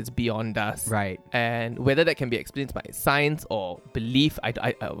realm that's beyond us. Right. And whether that can be explained by science or belief,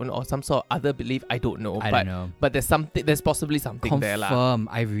 or some sort of other belief, I don't know. I don't know. But there's possibly something there lah. Confirm,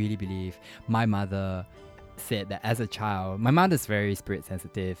 I really believe. My mother said that as a child, my mother's very spirit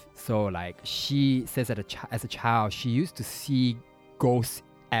sensitive. So like she says that as a child, she used to see ghosts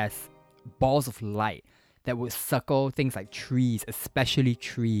as balls of light that would circle things like trees, especially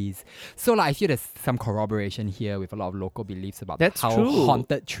trees. So like I feel there's some corroboration here with a lot of local beliefs about how true.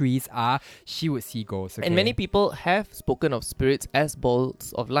 haunted trees are. She would see ghosts. Okay? And many people have spoken of spirits as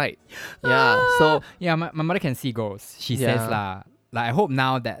balls of light. Yeah. So yeah, my mother can see ghosts. She says lah. Like I hope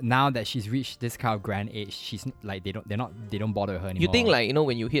now that she's reached this kind of grand age, she's like they don't bother her anymore. you think like,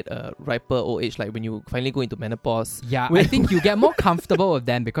 when you hit a riper old age, like when you finally go into menopause. Yeah, I think you get more comfortable with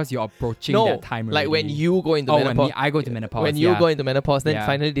them because you're approaching that time already. Like when you go into menopause. When I go into menopause. When you go into menopause, then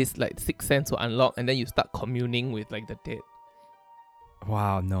finally this like sixth sense will unlock, and then you start communing with like the dead.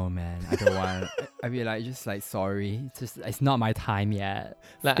 Wow, no man, I don't want. I mean, like, just like sorry, it's not my time yet.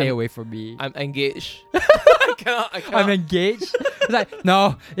 Like, Stay away from me. I'm engaged. I cannot. I'm engaged. It's like,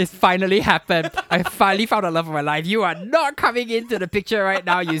 no, it's finally happened. I finally found the love of my life. You are not coming into the picture right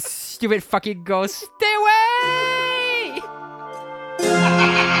now, you stupid fucking ghost. Stay away!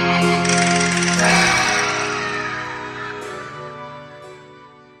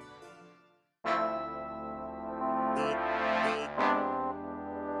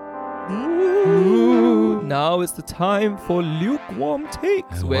 Now it's the time for lukewarm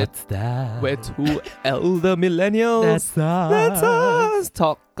takes. What's that? Where two elder millennials, that's us,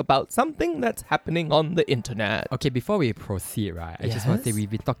 talk about something that's happening on the internet. Okay, before we proceed, right, I just want to say we've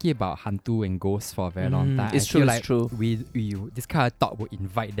been talking about hantu and ghosts for a very long time. It's I feel true, like it's true. We this kind of thought would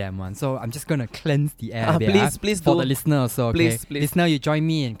invite them one. So I'm just gonna cleanse the air a bit, please for do. the listener also. Okay? Please. Listener, you join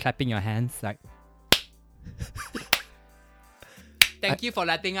me in clapping your hands like. Thank you for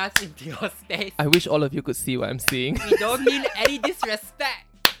letting us into your space. I wish all of you could see what I'm seeing. We don't mean any disrespect.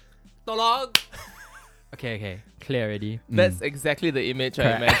 Tolong. Okay. Clear already. That's exactly the image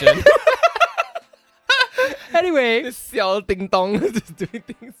I Correct. imagine. Anyway. This xiao ding dong just doing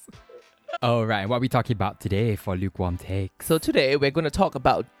things. Alright, what are we talking about today for lukewarm takes? So today we're going to talk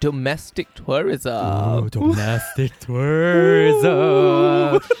about domestic tourism. Oh, domestic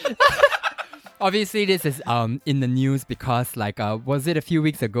tourism. Obviously, this is in the news because was it a few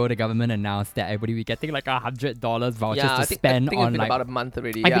weeks ago the government announced that everybody will be getting like $100 vouchers to spend I think on it's been like about a month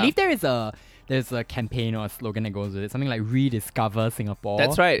already. I believe there's a campaign or a slogan that goes with it, something like Rediscover Singapore.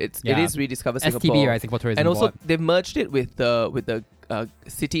 That's right. It is Rediscover Singapore. STB, right? Singapore Tourism And also Board. they merged it with the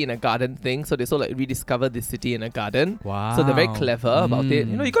city in a garden thing. So they sort of like rediscover the city in a garden. Wow. So they're very clever about it.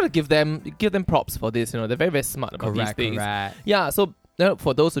 You got to give them props for this. They're very, very smart about these things. Correct. Yeah. So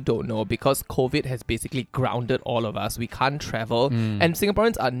for those who don't know, because COVID has basically grounded all of us, we can't travel. And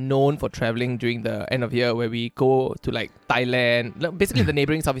Singaporeans are known for traveling during the end of year where we go to like Thailand, basically the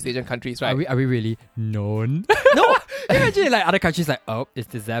neighboring Southeast Asian countries, right? Are we really known? No. Imagine like other countries like, oh, it's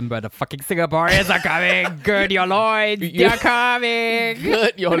December, the fucking Singaporeans are coming. Gird your loins, they're coming.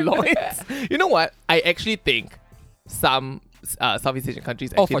 Gird your loins. You know what? I actually think some Southeast Asian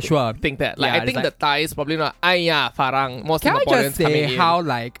countries actually for sure think that. Like, Yeah, I think it's the Thais probably not. Farang. More Can I Singaporeans just coming say in.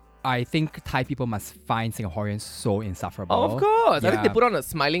 how I think Thai people must find Singaporeans so insufferable. Oh, of course. I think Yeah. they put on a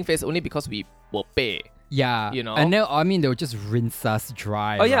smiling face only because we will pay. Yeah, and they'll just rinse us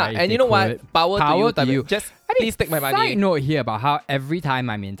dry. Oh yeah, right, if and they you know could. what? Power to you. Just please take my money. Side note here about how every time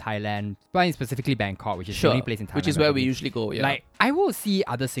I'm in Thailand, but specifically Bangkok, which is the only place in Thailand, which is where we usually go. Yeah. Like I will see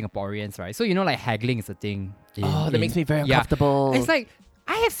other Singaporeans, right? So like haggling is a thing. That makes me very uncomfortable. It's like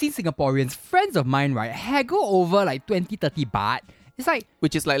I have seen Singaporeans, friends of mine, right, haggle over like 20, 30 baht. It's like,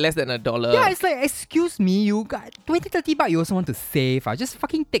 which is like less than $1. yeah, it's like, excuse me, you got 20, 30 baht, you also want to save. Just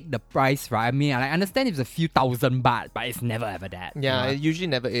fucking take the price, right? I mean, I understand if it's a few thousand baht, but it's never ever that. Yeah, you know? it usually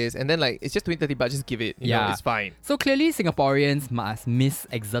never is. And then like, it's just 20, 30 baht, just give it. You know, it's fine. So clearly Singaporeans must miss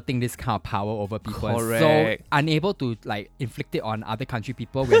exerting this kind of power over people. Correct. So unable to like inflict it on other country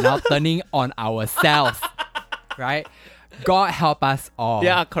people, we're now turning on ourselves. Right? God help us all.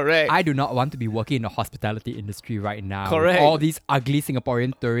 Yeah, correct. I do not want to be working in the hospitality industry right now. Correct. All these ugly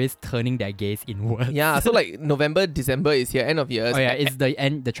Singaporean tourists turning their gaze inwards. Yeah, so like November, December is here, end of year. Oh yeah, it's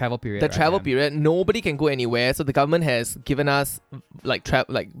the travel period. The right? travel Yeah. period, nobody can go anywhere. So the government has given us like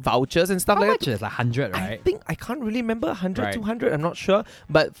vouchers and stuff How like much that. is 100, right? I can't really remember 100, Right. 200, I'm not sure.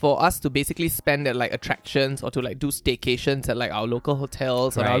 But for us to basically spend at like attractions or to like do staycations at like our local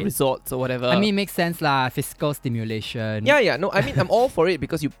hotels or our Right. resorts or whatever. I mean, it makes sense lah. Fiscal stimulation. Yeah, no, I mean, I'm all for it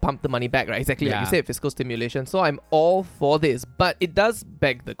because you pump the money back, right? Exactly like Yeah. you said, fiscal stimulation. So I'm all for this. But it does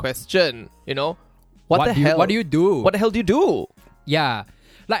beg the question, you know, what the hell? What do you do? What the hell do you do? Yeah.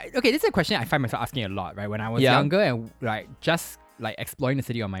 Like, okay, this is a question I find myself asking a lot, right? When I was Yeah. younger and like just like exploring the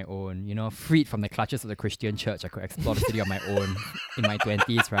city on my own, you know, freed from the clutches of the Christian church, I could explore the city on my own in my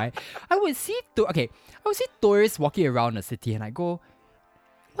 20s, right? I would see tourists walking around the city and I go,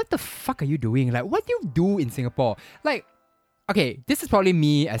 what the fuck are you doing? Like, what do you do in Singapore? Like, okay, this is probably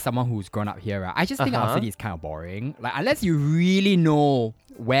me as someone who's grown up here, right? I just think our Uh-huh. city is kind of boring. Like, unless you really know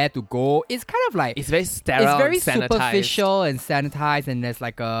where to go, it's kind of like It's very sterile, it's very and sanitized. superficial and sanitized, and there's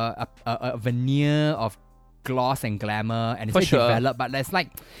like a veneer of gloss and glamour, and it's For very sure. developed, but there's like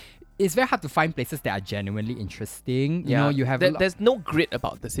it's very hard to find places that are genuinely interesting. You know, you have there's no grit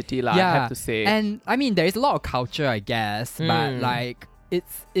about the city, I have to say. and I mean there is a lot of culture, I guess, but like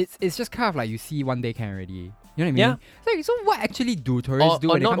it's just kind of like you see one day can already. You know what I mean? Yeah. Like, so what actually do tourists do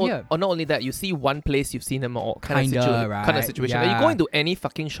when they come here? Or not only that, you see one place, you've seen them all, kind Kinda, of right? situation. Yeah. Like, you go into any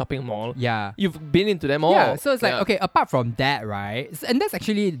fucking shopping mall, Yeah. you've been into them all. Yeah, so it's like, Yeah. okay, apart from that, right? And that's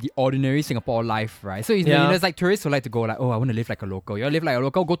actually the ordinary Singapore life, right? So, you know, Yeah. there's like tourists who like to go like, oh, I want to live like a local. You want to live like a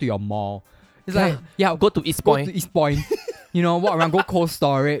local, go to your mall. It's like, yeah, Go to East go Point. to East Point. You know, walk around, go Cold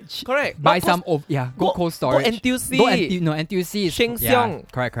Storage. Correct. Buy Go some, go Cold Storage. Go NTUC. Go NTUC is... Sheng yeah, Siong.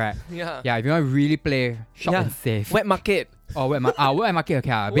 correct. Yeah. Yeah, if you want to really play, shop Yeah. and save. Wet market. Oh, wet market,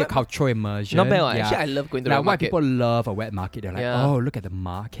 okay, a bit Wet- cultural immersion. Not bad. Yeah. Actually, I love going to Like wet why market. people love a wet market. They're like, Yeah. oh, look at the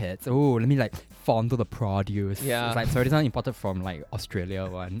markets. Oh, let me like fondle the produce. Yeah. It's like, sorry, this one imported from like Australia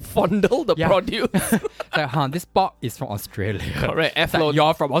one. Fondle the Yeah. produce. It's like, this pot is from Australia. Correct. It's like, Effluent.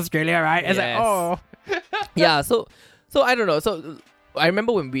 you're from Australia, right? It's Yes. like, oh. Yeah, so I don't know. So I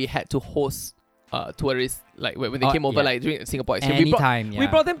remember when we had to host tourists, like when they came over, yeah. like during Singapore Exchange, Anytime, we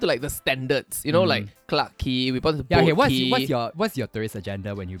brought them to like the standards, you know, like Clarke Quay. We brought them to Yeah, okay, Boat Quay. what's your tourist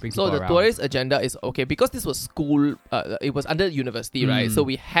agenda when you bring So people the around? tourist agenda is okay because this was school. It was under university, right? So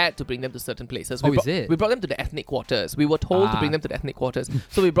we had to bring them to certain places. Oh, is it? We brought them to the ethnic quarters. We were told to bring them to the ethnic quarters.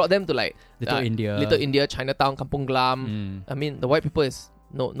 So we brought them to like Little India, Chinatown, Kampung Glam. I mean, the white people is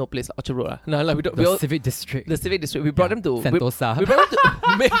no place, Orchard Road. No, like we don't. The Civic District. The civic district. We brought them to Sentosa. We brought them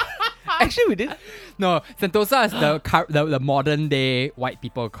to. Actually, we did. No, Sentosa is the modern day white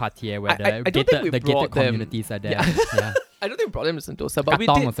people Cartier where I don't think we the brought gated them. communities are there. Yeah. Yeah. I don't think we brought them to Sentosa, but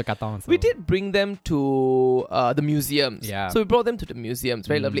Katong also. we did bring them to the museums. Yeah. So we brought them to the museums.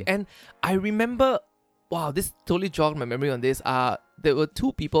 Very lovely. And I remember, wow, this totally jogged my memory on this. There were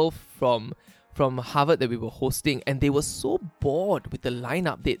two people from Harvard that we were hosting, and they were so bored with the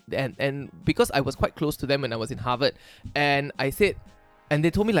lineup. And because I was quite close to them when I was in Harvard, and I said, and they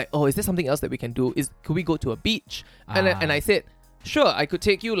told me like, oh, is there something else that we can do? Could we go to a beach? And I said, sure, I could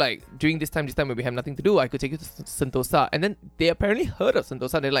take you like during this time when we have nothing to do, I could take you to Sentosa. And then they apparently heard of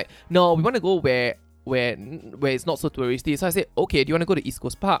Sentosa. They're like, no, we want to go where it's not so touristy. So I said, okay, do you want to go to East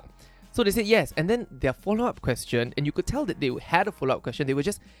Coast Park? So they said yes. And then their follow-up question, and you could tell that they had a follow-up question. They were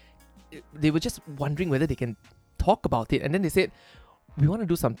just wondering whether they can talk about it. And then they said, we want to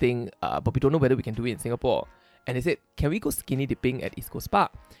do something, but we don't know whether we can do it in Singapore. And they said, can we go skinny dipping at East Coast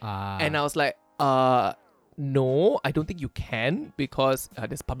Park? And I was like, no, I don't think you can because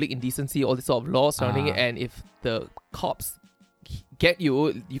there's public indecency, all this sort of law surrounding it. And if the cops get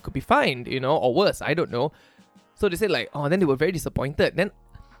you, you could be fined, or worse, I don't know. So they said like, oh, then they were very disappointed. Then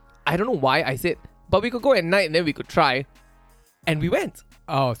I don't know why I said, but we could go at night and then we could try. And we went.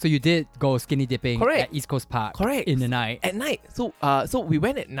 Oh, so you did go skinny dipping Correct. at East Coast Park. Correct. In the night. At night. So we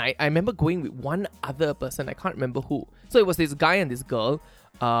went at night. I remember going with one other person. I can't remember who. So it was this guy and this girl.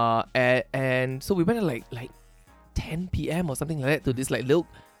 And so we went at like 10 p.m. or something like that to this like little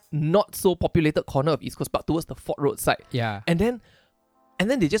not so populated corner of East Coast Park towards the Fort Road side. Yeah. And then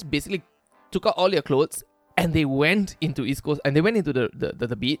they just basically took out all your clothes And they went into East Coast and they went into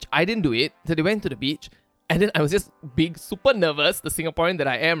the beach. I didn't do it. So they went to the beach. And then I was just being super nervous, the Singaporean that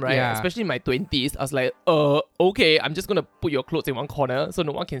I am, right? Yeah. Especially in my 20s. I was like, okay, I'm just going to put your clothes in one corner so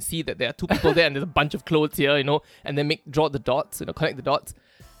no one can see that there are two people there and there's a bunch of clothes here, and then draw the dots, connect the dots.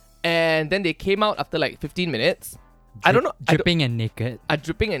 And then they came out after like 15 minutes. I don't know. Dripping and naked.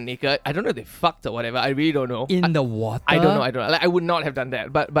 Dripping and naked. I don't know if they fucked or whatever. I really don't know. In the water? I don't know. Like, I would not have done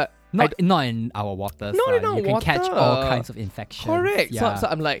that. But Not in our waters. Not in our You can water. catch all kinds of infections. Correct. Yeah. So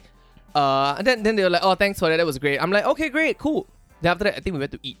I'm like, and then they were like, oh, thanks for that. That was great. I'm like, okay, great, cool. Then after that, I think we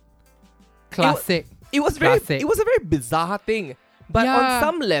went to eat. Classic. It was a very bizarre thing. But on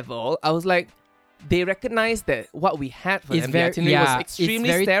some level, I was like, they recognized that what we had for them, the itinerary was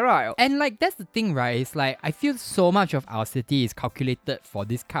extremely sterile. And like that's the thing, right? It's like I feel so much of our city is calculated for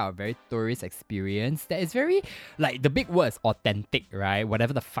this kind of very tourist experience that is very like the big word is authentic, right?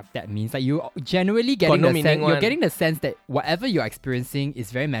 Whatever the fuck that means. Like you genuinely getting you're getting the sense that whatever you're experiencing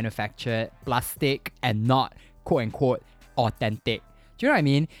is very manufactured, plastic, and not quote unquote authentic. Do you know what I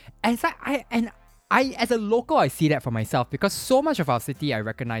mean? And it's like I, as a local, I see that for myself because so much of our city I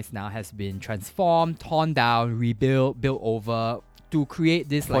recognize now has been transformed, torn down, rebuilt, built over to create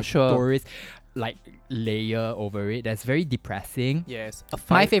this tourist layer over it that's very depressing. Yes.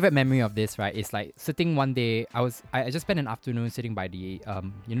 My favorite memory of this, right, is like sitting one day. I just spent an afternoon sitting by the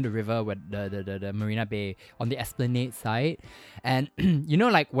the river where the Marina Bay on the Esplanade side, and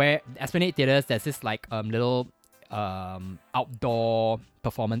like where Esplanade Theatres, there's this like little outdoor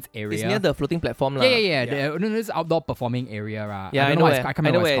performance area. It's near the floating platform. Yeah. This outdoor performing area. Yeah, I can't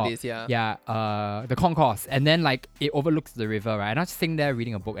remember what it is. Yeah. Yeah, the concourse. And then like it overlooks the river, right? And I was sitting there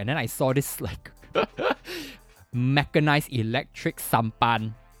reading a book and then I saw this like mechanized electric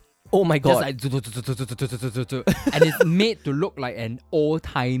sampan. Oh my god. Just like and it's made to look like an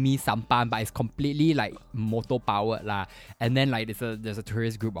old-timey sampan, but it's completely like motor powered lah. And then like there's a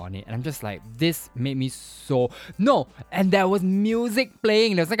tourist group on it. And I'm just like, this made me so no. And there was music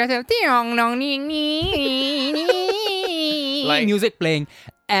playing. There was like I said, like music playing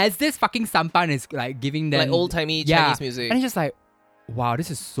as this fucking sampan is like giving them like old-timey Chinese music. And it's just like, wow,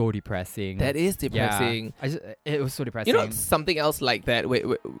 this is so depressing. That is depressing. Yeah, it was so depressing. Something else like that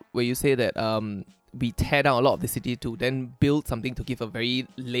where you say that we tear down a lot of the city to then build something to give a very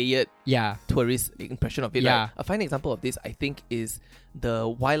layered tourist impression of it. Yeah. Right? A fine example of this, I think, is the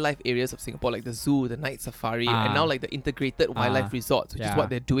wildlife areas of Singapore, like the zoo, the night safari, and now like the integrated wildlife resorts, which is what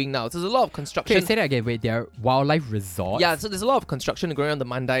they're doing now. So there's a lot of construction. Okay, say that again. Wait, they're wildlife resorts? Yeah, so there's a lot of construction going on in the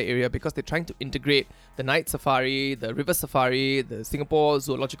Mandai area because they're trying to integrate the night safari, the river safari, the Singapore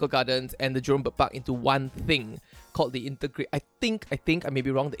Zoological Gardens, and the Jurong Bird Park into one thing called the I think I may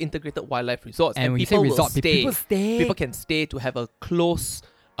be wrong, the integrated wildlife resorts. And when you say resort, people stay. People can stay to have a close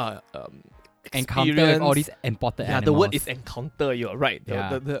encounter with all these imported animals. The word is encounter, you're right.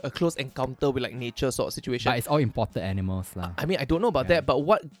 Yeah. A close encounter with like nature sort of situation. But it's all imported animals lah. I mean, I don't know about that, but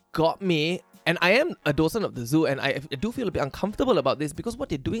what got me, and I am a docent of the zoo, and I do feel a bit uncomfortable about this because what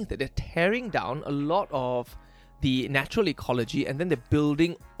they're doing is that they're tearing down a lot of the natural ecology and then they're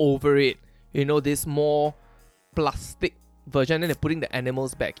building over it, this more plastic version, and they're putting the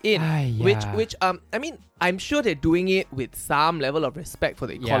animals back in. Which I mean, I'm sure they're doing it with some level of respect for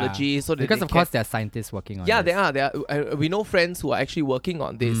the ecology, so that because of course there are scientists working on. Yeah, this. they are. We know friends who are actually working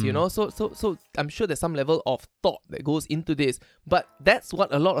on this. So I'm sure there's some level of thought that goes into this. But that's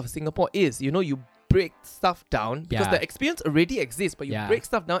what a lot of Singapore is. You break stuff down because the experience already exists, but you break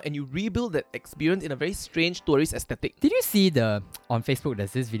stuff down and you rebuild that experience in a very strange tourist aesthetic. Did you see on Facebook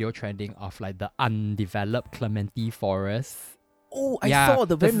there's this video trending of like the undeveloped Clementi forest? Oh, I saw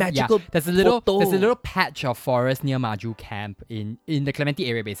the very magical there's a little patch of forest near Maju Camp in the Clementi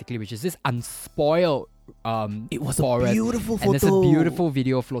area basically, which is this unspoiled it was forest. A beautiful photo. And there's a beautiful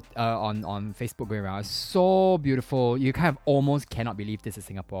video on Facebook going around. It's so beautiful. You kind of almost cannot believe this is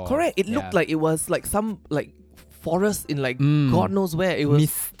Singapore. Correct. It looked like it was like some like forest in like God knows where. It was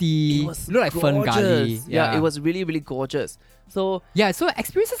misty. It was looked like Fern Gully. Yeah, it was really, really gorgeous. So so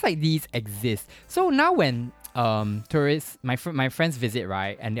experiences like these exist. So now when tourists, my friends visit,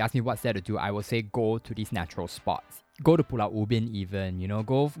 right, and they ask me what's there to do, I will say go to these natural spots. Go to Pulau Ubin even,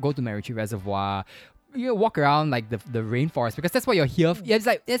 go to MacRitchie Reservoir. Walk around like the rainforest because that's what you're here for. It's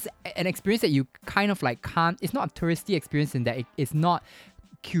like it's an experience that you kind of like can't. It's not a touristy experience in that it's not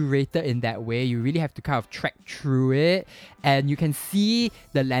curated in that way. You really have to kind of trek through it, and you can see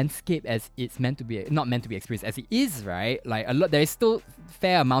the landscape as it's not meant to be experienced as it is, right? Like there is still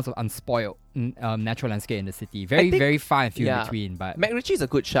fair amounts of unspoiled natural landscape in the city. Very far and few in between. But MacRitchie is a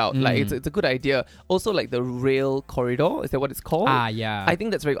good shout. Like it's a good idea. Also, like the rail corridor, is that what it's called? Yeah. I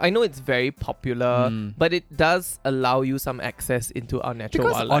think that's very. I know it's very popular, but it does allow you some access into our natural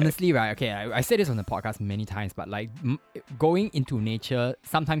because wildlife. honestly, right? Okay, I said this on the podcast many times, but like going into nature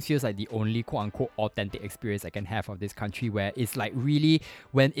sometimes feels like the only quote unquote authentic experience I can have of this country, where it's like really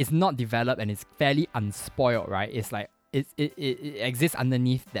when it's not developed and it's fairly unspoiled, right? It's like it exists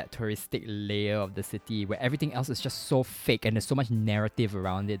underneath that touristic layer of the city where everything else is just so fake and there's so much narrative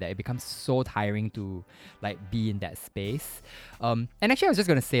around it that it becomes so tiring to like be in that space. And actually I was just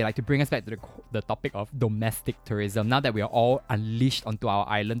going to say, like, to bring us back to the topic of domestic tourism, now that we are all unleashed onto our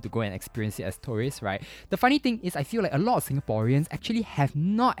island to go and experience it as tourists, right? The funny thing is I feel like a lot of Singaporeans actually have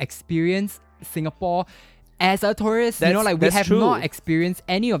not experienced Singapore as a tourist. You know, like we have not experienced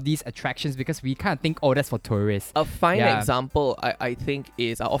any of these attractions because we kind of think, oh, that's for tourists. A fine example, I think,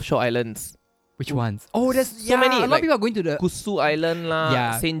 is our offshore islands. Which ones? Oh, there's so many. A lot of people are going to the Kusu Island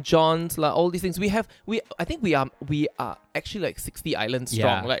lah, St. John's lah, all these things. I think we are actually like 60 islands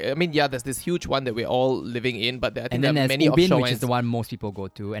strong. Like, I mean, there's this huge one that we're all living in, but I think there are many Ubin, offshore which is the one most people go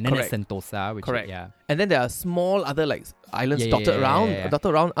to, and then there's Sentosa, which is, and then there are small other like islands dotted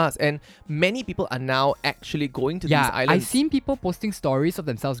around us, and many people are now actually going to these islands. I've seen people posting stories of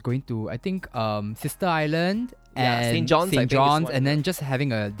themselves going to, I think, Sister Island and St. John's, and then just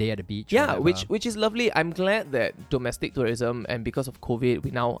having a day at the beach. Yeah, which is lovely. I'm glad that domestic tourism, and because of COVID,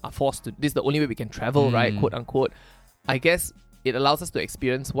 we now are forced to. This is the only way we can travel, right? Quote unquote. I guess it allows us to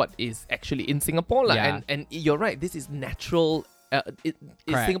experience what is actually in Singapore, and you're right. This is natural.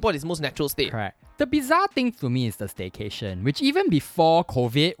 Singapore is its most natural state. Correct. The bizarre thing to me is the staycation, which even before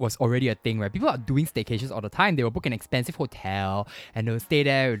COVID was already a thing where people are doing staycations all the time. They will book an expensive hotel and they'll stay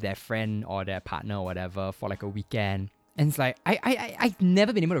there with their friend or their partner or whatever for like a weekend. And it's like, I've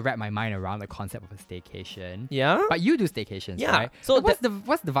never been able to wrap my mind around the concept of a staycation. Yeah. But you do staycations, right? So what's the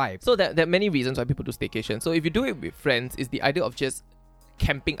vibe? So there are many reasons why people do staycation. So if you do it with friends, it's the idea of just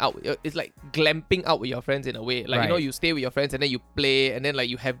camping out. It's like glamping out with your friends in a way. Like, you know, you stay with your friends and then you play and then like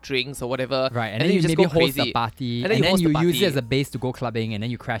you have drinks or whatever. Right. And then you just maybe host a party. And then you use it as a base to go clubbing and then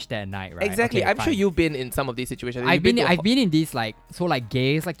you crash there at night, right? Exactly. Okay, I'm sure you've been in some of these situations. I've been in these like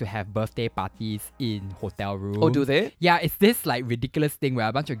gays like to have birthday parties in hotel rooms. Oh, do they? Yeah, it's this like ridiculous thing where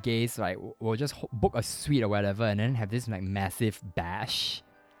a bunch of gays like will just book a suite or whatever and then have this like massive bash.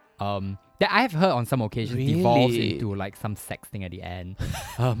 That I've heard on some occasions devolves into like some sex thing at the end.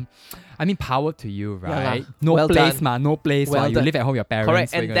 I mean, power to you, right? No place. You live at home with your parents.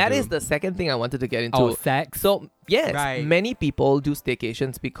 Correct, and that is the second thing I wanted to get into. Oh, sex. So yes, many people do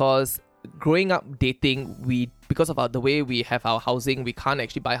staycations because growing up dating, because of the way we have our housing, we can't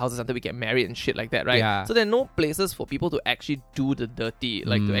actually buy houses until we get married and shit like that, right? Yeah. So there are no places for people to actually do the dirty,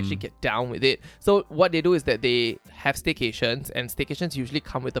 like to actually get down with it. So what they do is that they have staycations, and staycations usually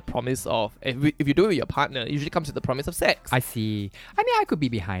come with the promise of, if you do it with your partner, it usually comes with the promise of sex. I see. I mean, I could be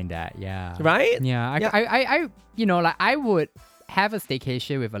behind that, yeah. Right? Yeah. I you know, like I would have a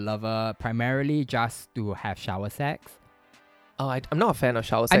staycation with a lover primarily just to have shower sex. Oh, I'm not a fan of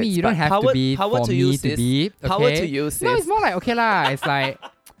shower sex. I mean, you don't have to be for me to be. Okay? Power to you, sis. No, it's more like, okay lah. It's like,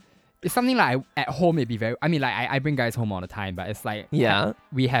 it's something like at home it'd be very, I mean, like I bring guys home all the time, but it's like,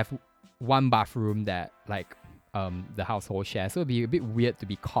 we have one bathroom that like the household shares. So it'd be a bit weird to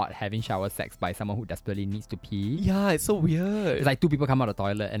be caught having shower sex by someone who desperately needs to pee. Yeah, it's so weird. It's like two people come out of the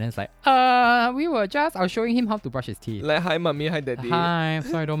toilet and then it's like, I was showing him how to brush his teeth. Like, hi mommy, hi daddy. Hi,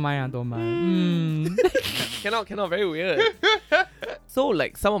 sorry, don't mind. Cannot, very weird. So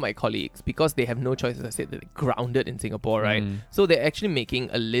like some of my colleagues, because they have no choice, as I said, they're grounded in Singapore, right? So they're actually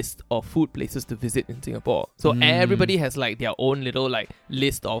making a list of food places to visit in Singapore. So everybody has like their own little like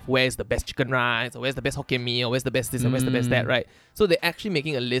list of where's the best chicken rice, or where's the best Hokkien mee, or where's the best this, and where's the best that, right? So they're actually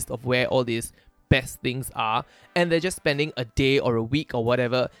making a list of where all these best things are, and they're just spending a day or a week or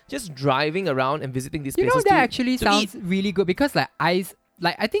whatever just driving around and visiting these places. You know, that actually sounds really good, because like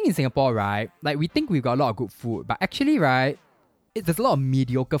I think in Singapore, right, like we think we've got a lot of good food, but actually, right, there's a lot of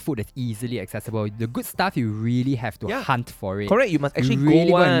mediocre food that's easily accessible. The good stuff, you really have to hunt for it. Correct, you must actually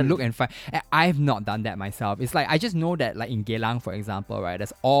go and look and find. And I've not done that myself. It's like, I just know that like in Geylang, for example, right,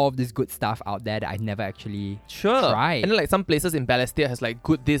 there's all of this good stuff out there that I've never actually tried. And then like some places in Balestier has like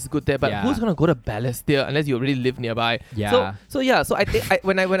good this, good that, but who's gonna go to Balestier unless you already live nearby? Yeah. So I think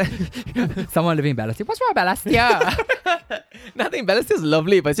when I someone living in Balestier, what's wrong with Balestier? Nothing. Balestier is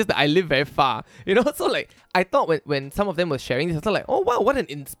lovely, but it's just that I live very far. You know, so like I thought when some of them were sharing this, I thought like, oh wow, what an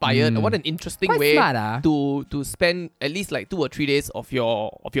inspired, what an interesting quite way smart, to spend at least like 2 or 3 days of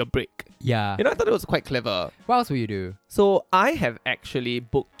your break. Yeah. You know, I thought it was quite clever. What else will you do? So I have actually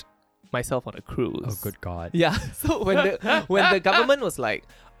booked myself on a cruise. Oh, good God. Yeah. So when the government was like,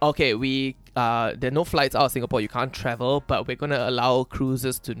 okay, we there are no flights out of Singapore, you can't travel, but we're gonna allow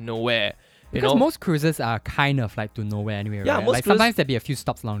cruises to nowhere. Because most cruises are kind of like to nowhere anyway, Yeah, right? most Like cruise- sometimes there'll be a few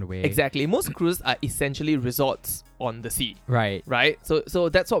stops along the way. Exactly. Most cruises are essentially resorts on the sea, Right. right? So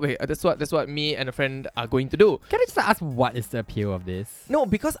that's what me and a friend are going to do. Can I just ask what is the appeal of this? No,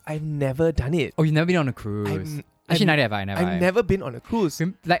 because I've never done it. Oh, you've never been on a cruise? Actually, neither have I. I've never been on a cruise.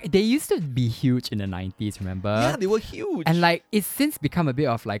 Like, they used to be huge in the 90s, remember? Yeah, they were huge. And like, it's since become a bit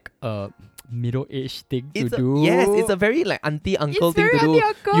of like a middle-aged thing to do. Yes, it's a very like auntie uncle It's thing to very do.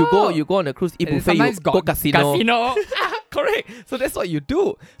 auntie-uncle. You go on a cruise, eat And buffet, you sometimes go casino. Correct. So that's what you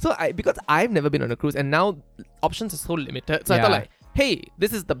do. So because I've never been on a cruise and now options are so limited. So I Yeah. thought like, hey,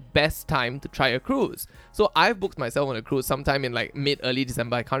 this is the best time to try a cruise. So I've booked myself on a cruise sometime in like mid-early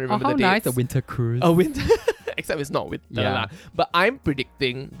December. I can't remember how the dates. nice, a winter cruise. A winter, except it's not winter Yeah. lah. But I'm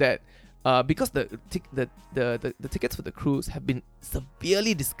predicting that because the tickets for the cruise have been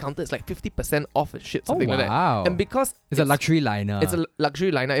severely discounted. It's like 50% off and shit, something like that. wow. And because It's a luxury liner. it's a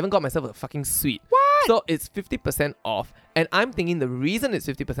luxury liner, I even got myself a fucking suite. What? So it's 50% off. And I'm thinking the reason it's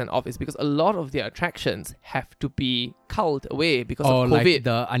 50% off is because a lot of their attractions have to be culled away because Or of like COVID.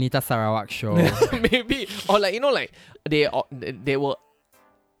 the Anita Sarawak show. Maybe. Or like, like they will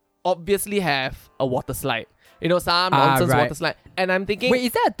obviously have a water slide. Some nonsense right. water slide. And I'm thinking, Wait,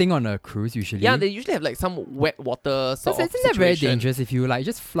 is that a thing on a cruise usually? yeah, they usually have like some wet water sort of Isn't that very situation. dangerous if you like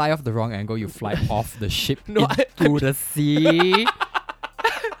just fly off the wrong angle, you fly off the ship No, into the sea?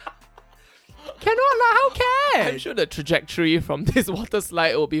 Cannot lah, how can? I'm sure the trajectory from this water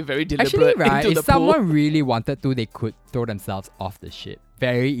slide will be very deliberate Actually, right, into if the pool. someone really wanted to, they could throw themselves off the ship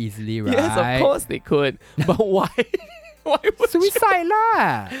very easily, right? Yes, of course they could. But why? Why would Suicide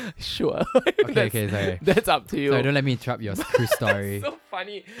lah. you? Sure. Okay, sorry. That's up to you. Sorry, don't let me interrupt your cruise story. So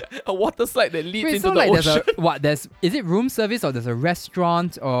funny. A water slide that leads Wait, into so the like ocean. is it room service or there's a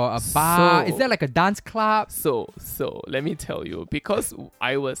restaurant or a bar? So- Is there like a dance club? So let me tell you, because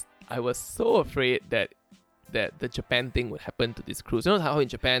I was so afraid that the Japan thing would happen to this cruise. You know how in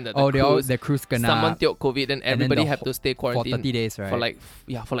Japan that the cruise gonna someone took COVID and everybody had to stay for quarantined 30 days, right?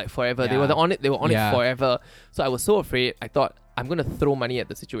 for like forever. They Yeah. were on it. They were on Yeah. it forever. So I was so afraid. I thought I'm gonna throw money at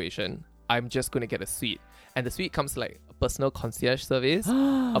the situation. I'm just gonna get a suite, and the suite comes like a personal concierge service,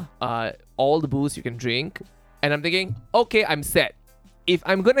 all the booze you can drink, and I'm thinking, okay, I'm set. If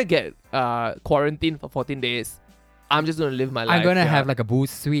I'm gonna get quarantined for 14 days, I'm just gonna live my life. I'm gonna yeah. have like a booze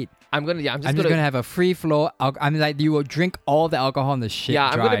suite. I'm just I'm just gonna have a free flow. I'm like, you will drink all the alcohol on the ship. yeah.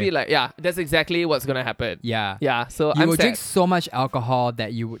 I'm dry. gonna be like, yeah. That's exactly what's gonna happen. yeah. Yeah. So You I'm will set. drink so much alcohol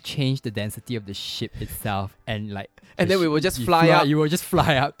that you would change the density of the ship itself, and like, And then we will just you fly up. You will just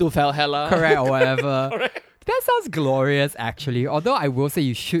fly up, to Valhalla. correct or whatever. Correct. That sounds glorious, actually. Although I will say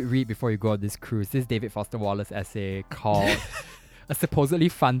you should read before you go on this cruise. This David Foster Wallace essay called a supposedly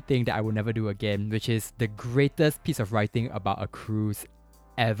fun thing that I will never do again, which is the greatest piece of writing about a cruise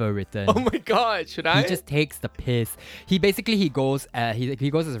ever written. Oh my god, should I? He just takes the piss. He goes he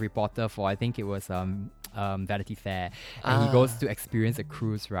goes as a reporter for, I think it was Vanity Fair, and he goes to experience a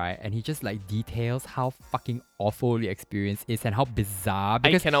cruise, right? And he just like details how fucking awful the experience is and how bizarre, I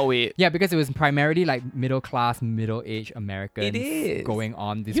because cannot wait. yeah, because it was primarily like middle-aged Americans It is. going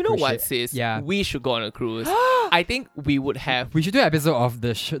on this You know cruise what, ship. sis? Yeah. We should go on a cruise. I think we would have. We should do an episode of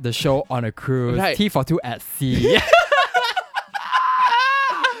the show on a cruise. Right. T for 2 at sea.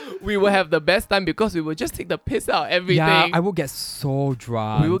 We will have the best time because we will just take the piss out of everything. Yeah, I will get so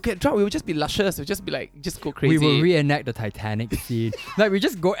drunk. we will get drunk. We will just be luscious. We'll just be like, just go crazy. We will reenact the Titanic scene. Like, we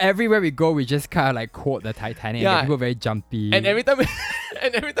just go everywhere we go. We just kind of like quote the Titanic. Yeah. And get people very jumpy. and every time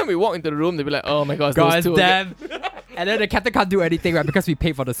we walk into the room, they'll be like, oh my god, God those two damn. And then the captain can't do anything, right? Because we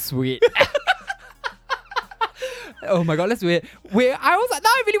paid for the suite. Oh my god, let's do it. Wait, I was like, now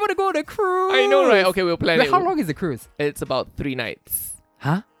I really want to go on a cruise. I know, right? Okay, we'll plan Wait, it. how long is the cruise? It's about 3 nights.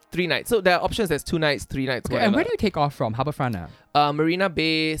 Huh? 3 nights. So there are options. There's 2 nights, 3 nights. Okay, and where do you take off from? Harbourfront? Marina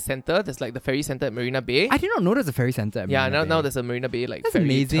Bay Center. There's like the ferry center at Marina Bay. I did not know there's a ferry center at yeah, Marina now Bay. there's a Marina Bay like That's ferry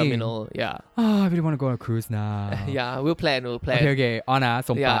amazing. terminal. Yeah. Oh, I really want to go on a cruise now. Yeah, we'll plan. Okay. On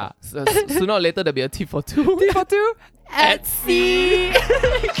Sompa. Yeah. So, sooner or later there'll be a T for 2. T for 2 at sea.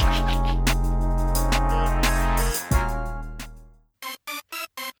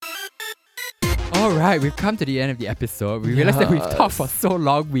 Alright, we've come to the end of the episode. We realized that we've talked for so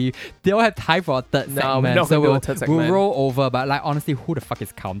long, we don't have time for a third No, segment. we're not so gonna do a we'll, third we'll segment. roll over, but like honestly, who the fuck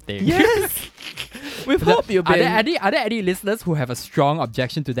is counting? Yes. We've hope you've Are been. there any listeners who have a strong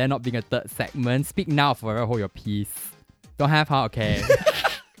objection to there not being a third segment? Speak now, forever hold your peace. Don't have, huh? Okay.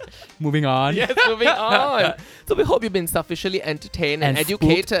 Moving on. Yes, moving on. So we hope you've been sufficiently entertained and spooked.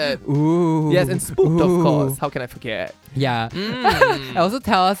 educated. Ooh. Yes, and spooked, of Ooh. course. How can I forget? Yeah. Also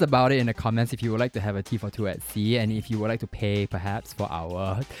tell us about it in the comments if you would like to have a tea for two at sea, and if you would like to pay perhaps for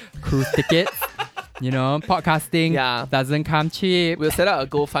our cruise tickets. You know, podcasting doesn't come cheap. We'll set up a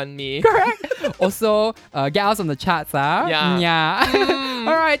GoFundMe. Correct. Also, get us on the charts, Yeah.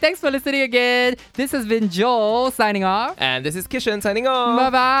 All right, thanks for listening again. This has been Joel signing off. And this is Kishan signing off.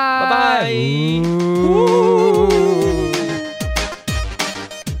 Bye-bye. Bye-bye. Ooh.